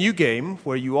this is a new game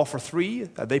where you offer 3,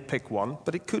 they pick one,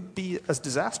 but it could be as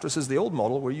disastrous as the old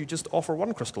model where you just offer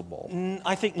 1 crystal ball.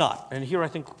 I think not. And here I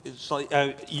think it's like,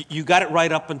 you got it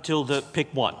right up until the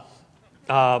pick one.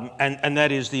 And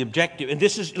that is the objective. And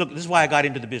this is why I got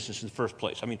into the business in the first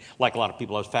place. I mean, like a lot of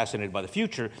people, I was fascinated by the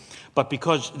future, but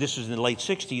because this was in the late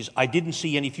 60s, I didn't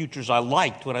see any futures I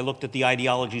liked when I looked at the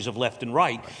ideologies of left and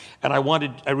right, and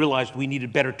I realized we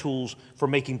needed better tools for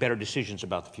making better decisions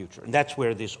about the future. And that's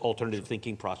where this alternative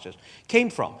thinking process came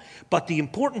from. But the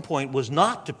important point was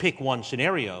not to pick one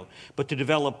scenario, but to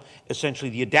develop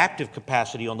essentially the adaptive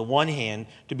capacity on the one hand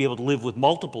to be able to live with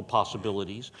multiple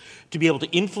possibilities, to be able to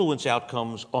influence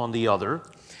outcomes on the other,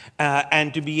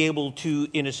 and to be able to,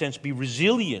 in a sense, be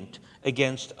resilient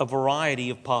against a variety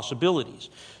of possibilities.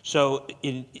 So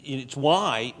it's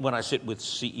why when I sit with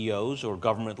CEOs or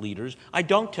government leaders, I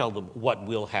don't tell them what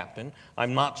will happen.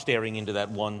 I'm not staring into that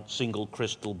one single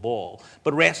crystal ball.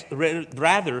 But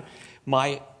rather,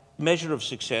 my measure of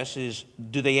success is,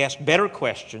 do they ask better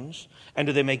questions and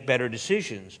do they make better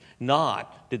decisions?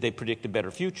 Not, did they predict a better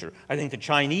future? I think the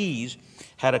Chinese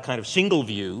had a kind of single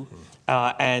view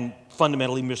and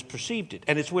fundamentally misperceived it.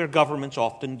 And it's where governments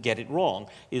often get it wrong,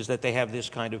 is that they have this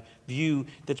kind of view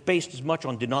that's based as much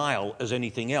on denial as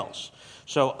anything else.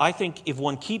 So I think if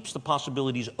one keeps the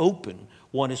possibilities open,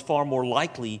 one is far more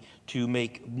likely to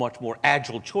make much more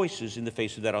agile choices in the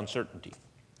face of that uncertainty.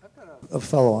 A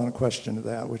follow-on question to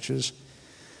that, which is,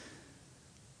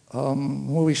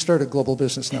 when we started Global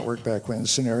Business Network back when,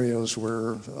 scenarios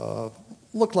were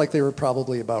looked like they were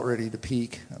probably about ready to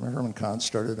peak. I mean, Herman Kahn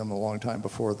started them a long time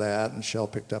before that, and Shell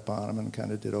picked up on them and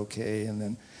kind of did okay, and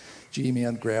then GE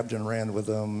Man grabbed and ran with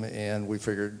them, and we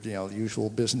figured, the usual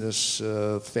business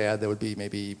fad that would be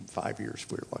maybe 5 years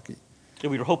if we were lucky. So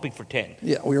we were hoping for 10.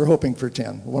 Yeah, we were hoping for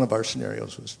 10. One of our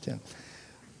scenarios was 10.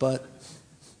 But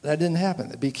that didn't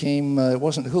happen. It became, it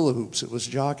wasn't hula hoops, it was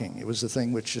jogging. It was the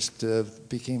thing which just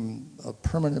became a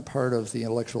permanent part of the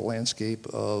intellectual landscape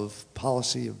of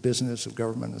policy, of business, of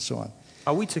government, and so on.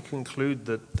 Are we to conclude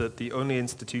that the only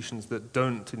institutions that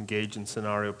don't engage in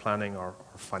scenario planning are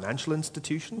financial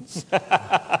institutions?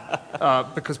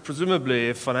 Because presumably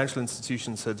if financial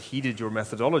institutions had heeded your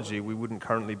methodology, we wouldn't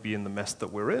currently be in the mess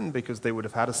that we're in, because they would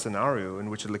have had a scenario in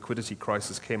which a liquidity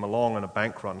crisis came along and a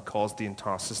bank run caused the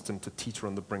entire system to teeter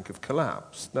on the brink of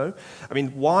collapse, no? I mean,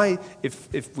 why,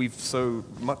 if we've so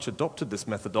much adopted this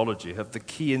methodology, have the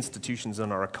key institutions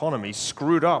in our economy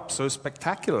screwed up so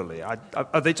spectacularly?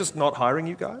 Are they just not hiring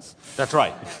you guys? That's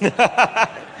right.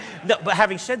 No, but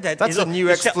having said that... That's a new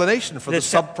explanation for the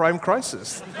subprime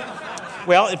crisis.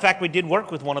 Well, in fact, we did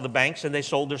work with one of the banks, and they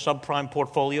sold their subprime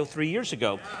portfolio 3 years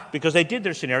ago because they did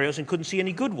their scenarios and couldn't see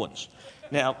any good ones.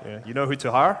 Now, yeah, you know who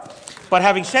to hire? But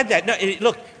having said that, no,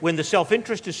 look, when the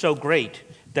self-interest is so great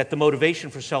that the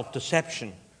motivation for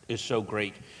self-deception is so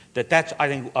great, that's, I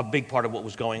think, a big part of what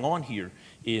was going on here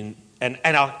and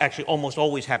actually almost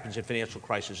always happens in financial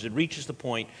crisis. It reaches the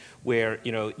point where,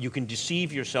 you can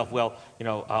deceive yourself, well,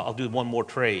 I'll do one more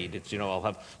trade. It's, I'll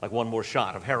have like one more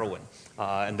shot of heroin,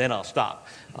 and then I'll stop.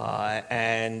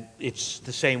 And it's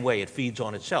the same way. It feeds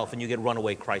on itself, and you get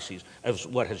runaway crises, as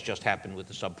what has just happened with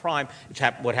the subprime. It's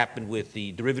what happened with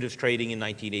the derivatives trading in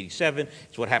 1987.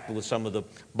 It's what happened with some of the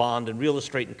bond and real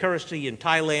estate and currency in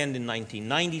Thailand in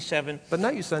 1997. But now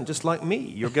you sound just like me.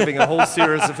 You're giving a whole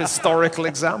series of historical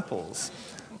examples.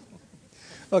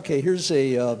 Okay, here's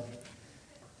a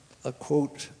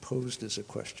quote posed as a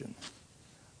question.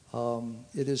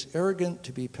 It is arrogant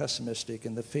to be pessimistic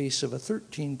in the face of a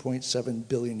 13.7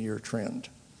 billion year trend.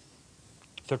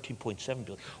 13.7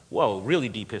 billion. Whoa, really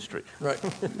deep history. Right.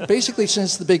 Basically,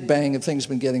 since the Big Bang, and things have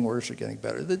been getting worse or getting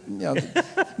better.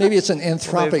 Maybe it's an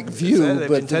anthropic view,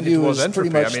 but the view is pretty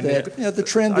much that the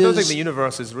trend is... I don't think the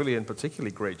universe is really in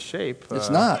particularly great shape. It's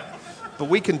not. But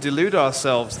we can delude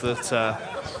ourselves that...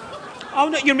 Oh,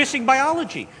 no, you're missing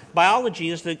biology.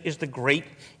 Biology is the great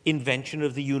invention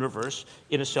of the universe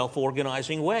in a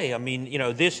self-organizing way. I mean,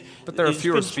 this... But there are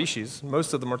fewer species.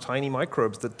 Most of them are tiny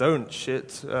microbes that don't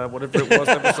shit whatever it was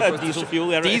that was supposed diesel to...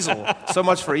 fuel. Diesel. So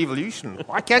much for evolution.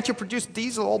 Why can't you produce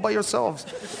diesel all by yourselves?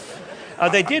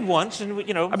 They did once, and,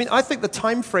 I mean, I think the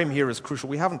time frame here is crucial.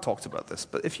 We haven't talked about this,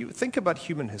 but if you think about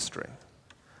human history,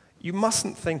 you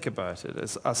mustn't think about it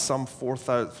as some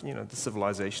 4,000, the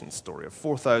civilization story of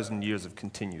 4,000 years of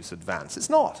continuous advance. It's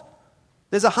not.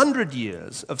 There's 100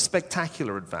 years of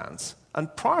spectacular advance,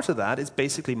 and prior to that is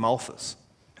basically Malthus.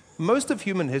 Most of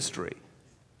human history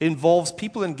involves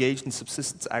people engaged in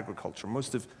subsistence agriculture.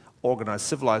 Most of organized,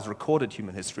 civilized, recorded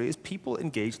human history is people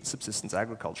engaged in subsistence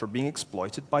agriculture being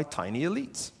exploited by tiny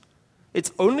elites.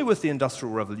 It's only with the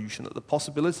Industrial Revolution that the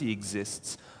possibility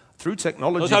exists through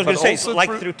technology, I was going to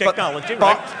say, through technology,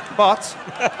 right? But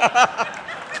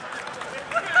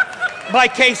my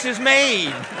case is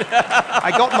made.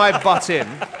 I got my butt in,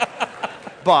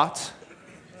 but,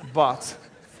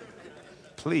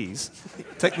 please,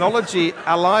 technology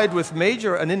allied with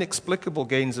major and inexplicable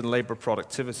gains in labor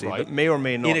productivity that may or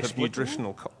may not have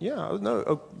nutritional...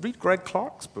 read Greg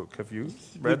Clark's book. Have you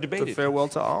read The Farewell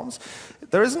to Arms?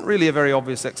 There isn't really a very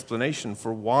obvious explanation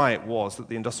for why it was that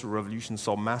the Industrial Revolution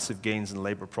saw massive gains in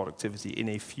labor productivity in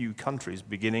a few countries,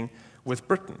 beginning with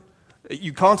Britain.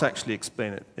 You can't actually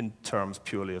explain it in terms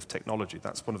purely of technology.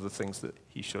 That's one of the things that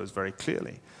he shows very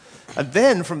clearly. And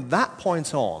then, from that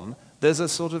point on, there's a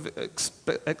sort of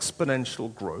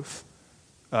exponential growth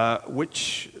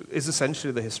which is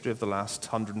essentially the history of the last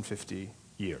 150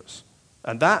 years.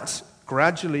 And that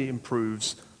gradually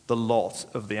improves the lot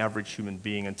of the average human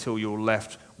being until you're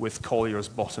left with Collier's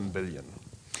bottom billion.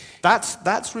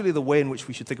 That's really the way in which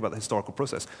we should think about the historical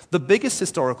process. The biggest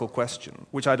historical question,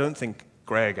 which I don't think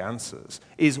Greg answers,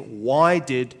 is why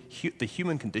did the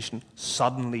human condition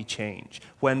suddenly change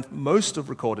when most of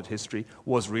recorded history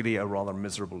was really a rather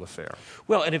miserable affair?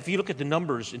 Well, and if you look at the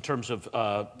numbers in terms of,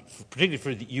 particularly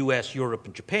for the U.S., Europe,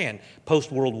 and Japan,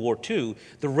 post-World War II,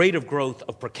 the rate of growth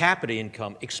of per capita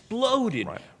income exploded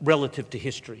relative to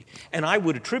history. And I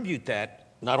would attribute that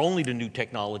not only to new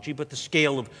technology, but the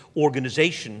scale of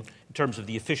organization in terms of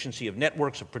the efficiency of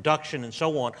networks, of production, and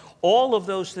so on. All of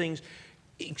those things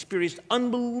experienced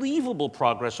unbelievable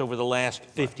progress over the last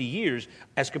 50 years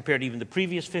as compared to even the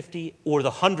previous 50 or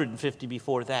the 150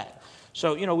 before that.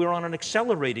 So, we're on an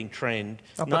accelerating trend,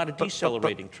 not a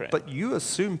decelerating trend. But you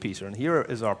assume, Peter, and here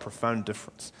is our profound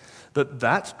difference,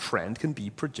 that trend can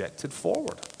be projected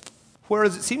forward.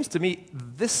 Whereas it seems to me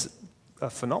this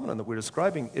phenomenon that we're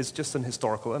describing is just an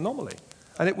historical anomaly.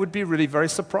 And it would be really very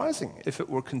surprising if it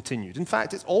were continued. In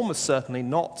fact, it's almost certainly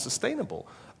not sustainable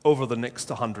over the next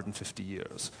 150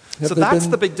 years. So that's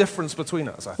the big difference between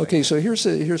us, I think. Okay, so here's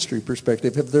a history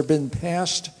perspective. Have there been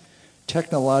past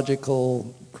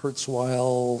technological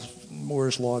Kurzweil,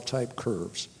 Moore's Law type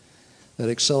curves that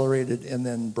accelerated and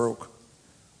then broke?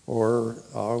 Or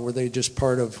were they just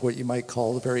part of what you might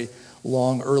call the very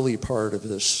long early part of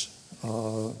this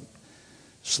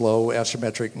slow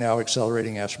asymmetric, now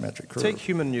accelerating asymmetric curve? Take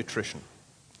human nutrition.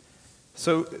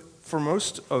 So for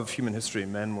most of human history,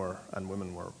 men and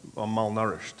women were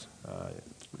malnourished.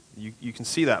 You can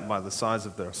see that by the size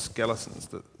of their skeletons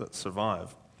that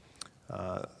survive.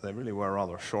 They really were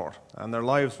rather short, and their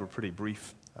lives were pretty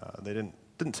brief. They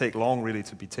didn't take long, really,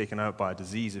 to be taken out by a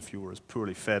disease if you were as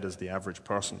poorly fed as the average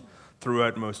person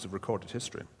throughout most of recorded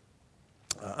history.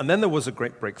 And then there was a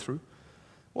great breakthrough.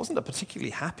 It wasn't a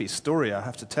particularly happy story, I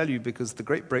have to tell you, because the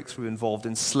great breakthrough involved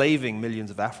enslaving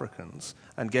millions of Africans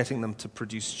and getting them to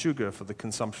produce sugar for the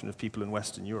consumption of people in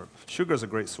Western Europe. Sugar is a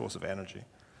great source of energy.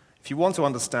 If you want to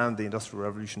understand the Industrial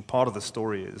Revolution, part of the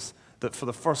story is that for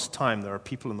the first time there are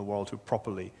people in the world who are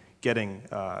properly getting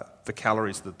the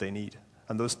calories that they need,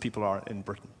 and those people are in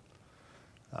Britain.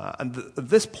 And at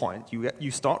this point,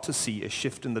 you start to see a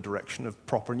shift in the direction of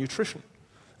proper nutrition,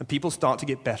 and people start to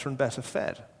get better and better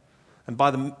fed. And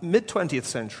by the mid-20th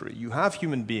century, you have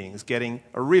human beings getting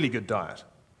a really good diet.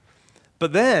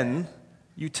 But then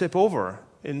you tip over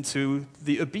into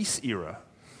the obese era,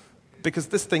 because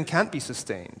this thing can't be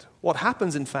sustained. What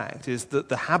happens, in fact, is that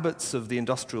the habits of the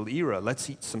industrial era, let's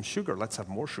eat some sugar, let's have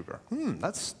more sugar.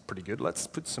 That's pretty good. Let's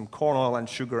put some corn oil and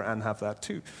sugar and have that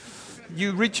too.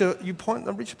 You reach a point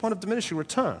of diminishing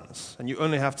returns, and you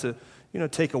only have to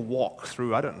take a walk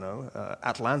through,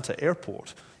 Atlanta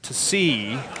airport to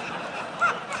see...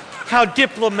 How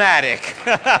diplomatic.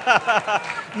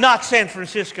 Not San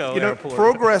Francisco airport.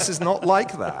 Progress is not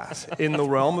like that in the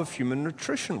realm of human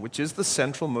nutrition, which is the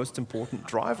central, most important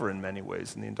driver in many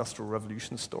ways in the Industrial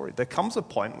Revolution story. There comes a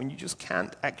point when you just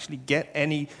can't actually get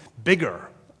any bigger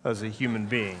as a human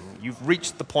being. You've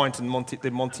reached the point in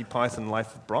the Monty Python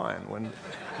Life of Brian when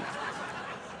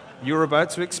you're about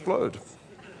to explode.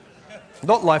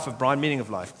 Not Life of Brian, Meaning of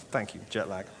Life. Thank you, jet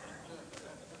lag.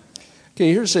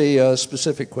 Okay, here's a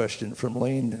specific question from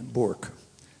Lane Bork.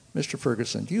 Mr.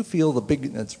 Ferguson, do you feel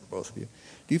that's for both of you,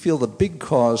 do you feel the big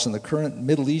cause in the current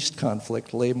Middle East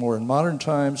conflict lay more in modern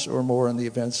times or more in the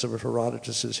events of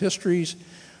Herodotus' histories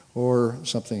or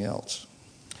something else?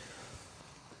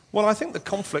 Well, I think the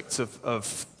conflicts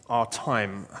of our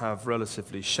time have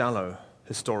relatively shallow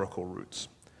historical roots.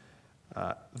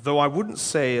 Though I wouldn't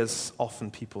say, as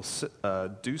often people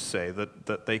do say,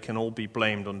 that they can all be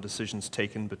blamed on decisions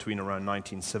taken between around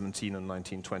 1917 and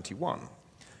 1921.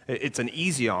 It's an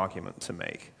easy argument to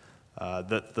make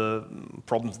that the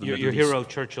problems of the Middle East... Your hero,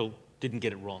 Churchill, didn't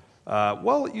get it wrong.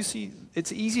 Well, you see,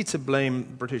 it's easy to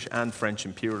blame British and French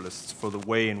imperialists for the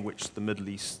way in which the Middle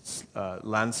East's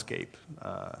landscape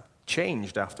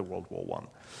changed after World War I.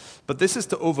 But this is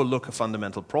to overlook a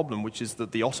fundamental problem, which is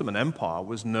that the Ottoman Empire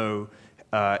was no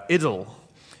idyll.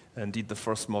 Indeed, the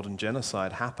first modern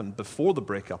genocide happened before the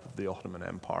breakup of the Ottoman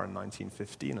Empire in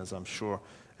 1915, as I'm sure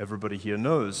everybody here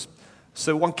knows.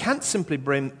 So one can't simply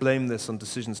blame this on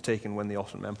decisions taken when the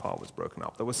Ottoman Empire was broken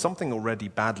up. There was something already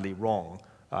badly wrong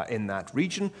in that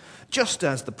region, just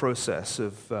as the process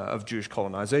of Jewish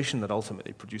colonization that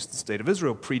ultimately produced the State of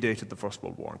Israel predated the First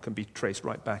World War and can be traced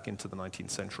right back into the 19th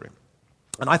century.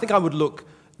 And I think I would look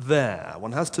there.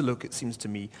 One has to look, it seems to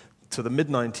me, to the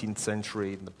mid-19th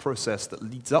century and the process that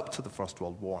leads up to the First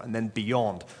World War and then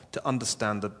beyond to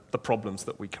understand the problems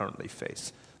that we currently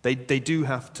face. They do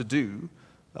have to do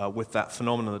with that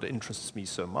phenomenon that interests me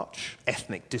so much,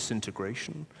 ethnic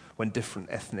disintegration, when different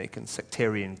ethnic and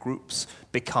sectarian groups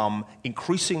become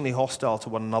increasingly hostile to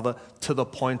one another to the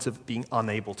point of being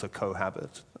unable to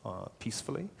cohabit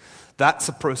peacefully. That's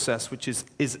a process which is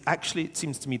actually, it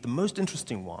seems to me, the most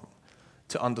interesting one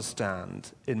to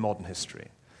understand in modern history.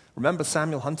 Remember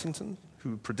Samuel Huntington,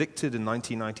 who predicted in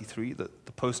 1993 that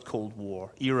the post-Cold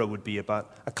War era would be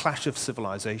about a clash of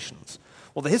civilizations?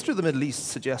 Well, the history of the Middle East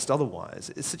suggests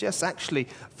otherwise. It suggests actually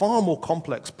far more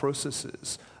complex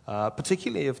processes,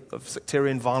 particularly of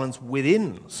sectarian violence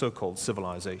within so-called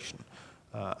civilization.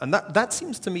 And that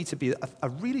seems to me to be a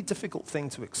really difficult thing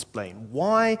to explain.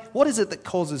 What is it that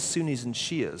causes Sunnis and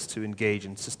Shias to engage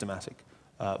in systematic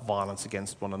violence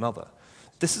against one another?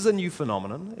 This is a new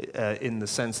phenomenon in the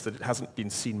sense that it hasn't been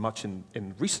seen much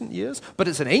in recent years, but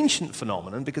it's an ancient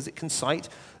phenomenon because it can cite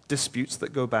disputes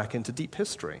that go back into deep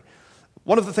history.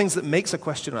 One of the things that makes a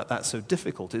question like that so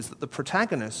difficult is that the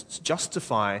protagonists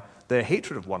justify their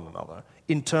hatred of one another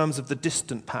in terms of the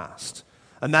distant past.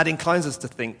 And that inclines us to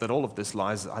think that all of this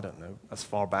lies, I don't know, as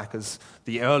far back as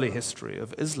the early history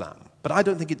of Islam. But I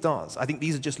don't think it does. I think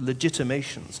these are just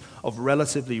legitimations of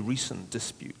relatively recent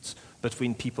disputes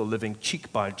between people living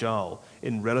cheek by jowl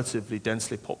in relatively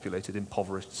densely populated,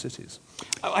 impoverished cities.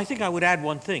 I think I would add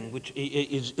one thing, which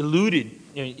is alluded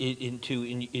into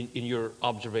in your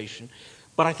observation,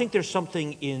 but I think there's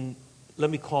something in, let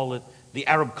me call it, the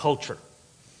Arab culture,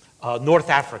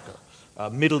 North Africa,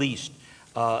 Middle East,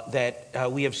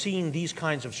 that we have seen these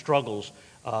kinds of struggles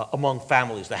among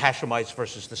families, the Hashemites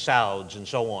versus the Sauds and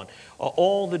so on,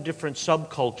 all the different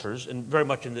subcultures, and very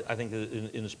much in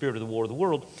the spirit of the War of the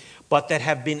World, but that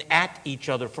have been at each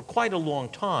other for quite a long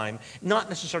time, not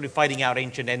necessarily fighting out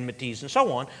ancient enmities and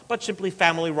so on, but simply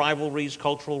family rivalries,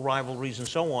 cultural rivalries and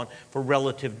so on for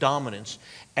relative dominance.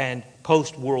 And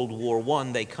post-World War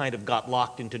I, they kind of got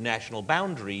locked into national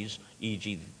boundaries,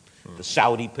 e.g. the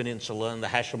Saudi peninsula and the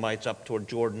Hashemites up toward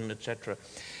Jordan, etc.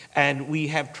 And we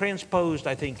have transposed,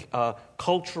 I think,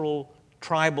 cultural,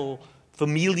 tribal,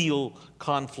 familial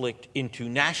conflict into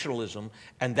nationalism,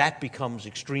 and that becomes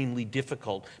extremely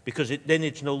difficult because then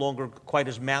it's no longer quite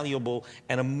as malleable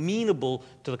and amenable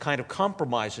to the kind of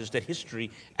compromises that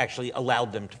history actually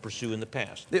allowed them to pursue in the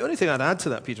past. The only thing I'd add to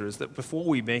that, Peter, is that before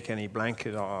we make any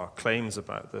blanket claims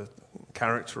about the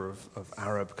character of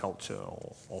Arab culture,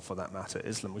 or for that matter,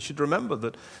 Islam, we should remember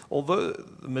that although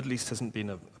the Middle East hasn't been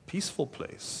a peaceful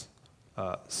place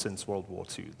since World War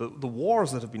II. The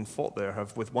wars that have been fought there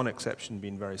have, with one exception,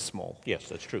 been very small. Yes,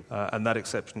 that's true. And that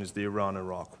exception is the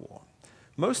Iran-Iraq War.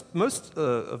 Most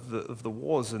of the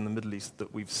wars in the Middle East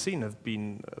that we've seen have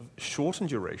been short in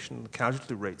duration. The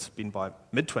casualty rates have been, by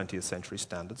mid-20th century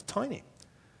standards, tiny.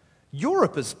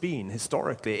 Europe has been,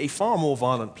 historically, a far more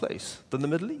violent place than the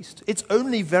Middle East. It's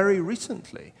only very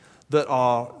recently that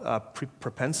our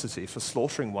propensity for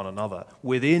slaughtering one another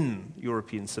within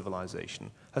European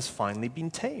civilization has finally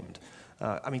been tamed.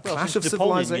 Clash of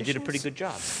civilizations. You did a pretty good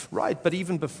job. Right, but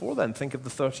even before then, think of the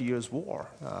 30 Years' War.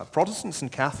 Protestants and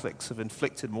Catholics have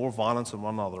inflicted more violence on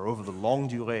one another over the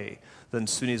longue durée than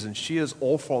Sunnis and Shias,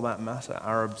 or for that matter,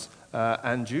 Arabs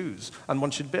and Jews. And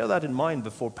one should bear that in mind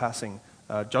before passing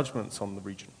judgments on the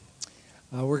region.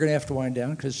 We're going to have to wind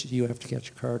down because you have to catch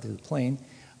a car to the plane.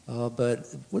 But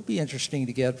it would be interesting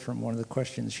to get from one of the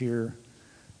questions here,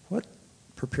 what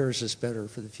prepares us better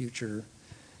for the future?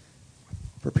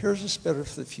 Prepares us better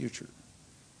for the future?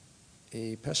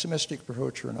 A pessimistic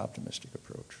approach or an optimistic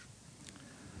approach?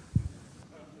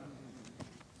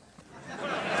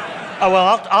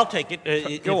 I'll take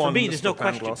it. For me, there's no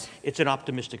question. It's an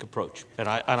optimistic approach. And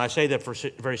I say that for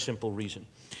a very simple reason.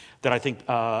 That I think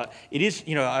it is,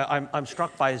 I'm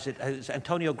struck by is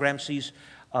Antonio Gramsci's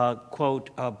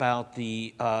quote about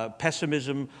the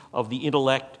pessimism of the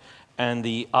intellect and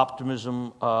the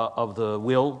optimism of the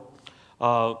will.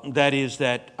 That is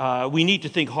that we need to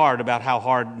think hard about how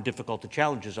hard and difficult the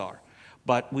challenges are,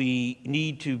 but we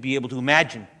need to be able to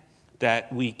imagine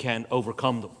that we can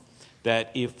overcome them. That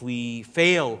if we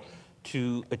fail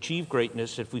to achieve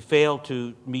greatness, if we fail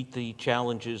to meet the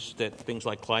challenges that things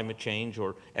like climate change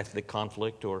or ethnic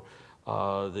conflict or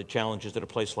the challenges that a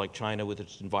place like China with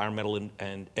its environmental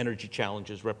and energy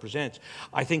challenges represents,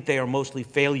 I think they are mostly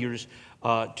failures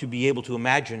to be able to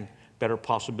imagine better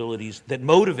possibilities that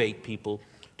motivate people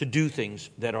to do things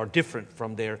that are different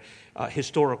from their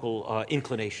historical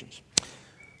inclinations.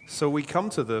 So we come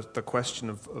to the question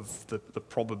of the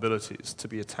probabilities to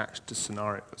be attached to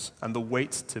scenarios and the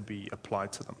weights to be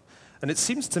applied to them. And it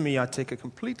seems to me I take a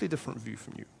completely different view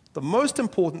from you. The most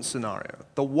important scenario,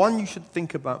 the one you should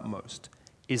think about most,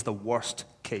 is the worst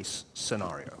case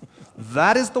scenario.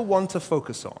 That is the one to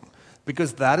focus on,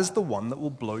 because that is the one that will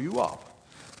blow you up.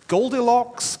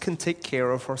 Goldilocks can take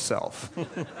care of herself.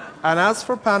 And as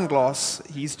for Pangloss,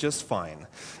 he's just fine.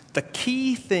 The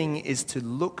key thing is to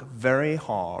look very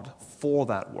hard for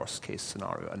that worst case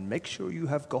scenario and make sure you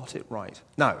have got it right.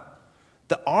 Now,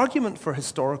 the argument for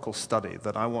historical study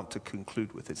that I want to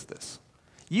conclude with is this.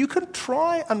 You can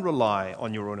try and rely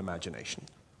on your own imagination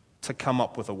to come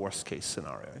up with a worst case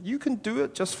scenario. You can do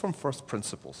it just from first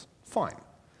principles. Fine.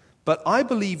 But I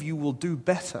believe you will do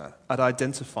better at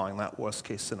identifying that worst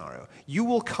case scenario. You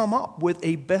will come up with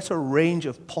a better range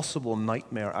of possible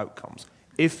nightmare outcomes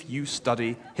if you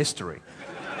study history.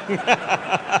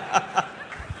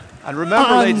 And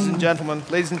remember, ladies and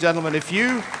gentlemen, if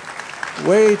you...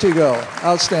 Way to go.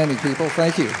 Outstanding, people.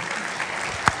 Thank you.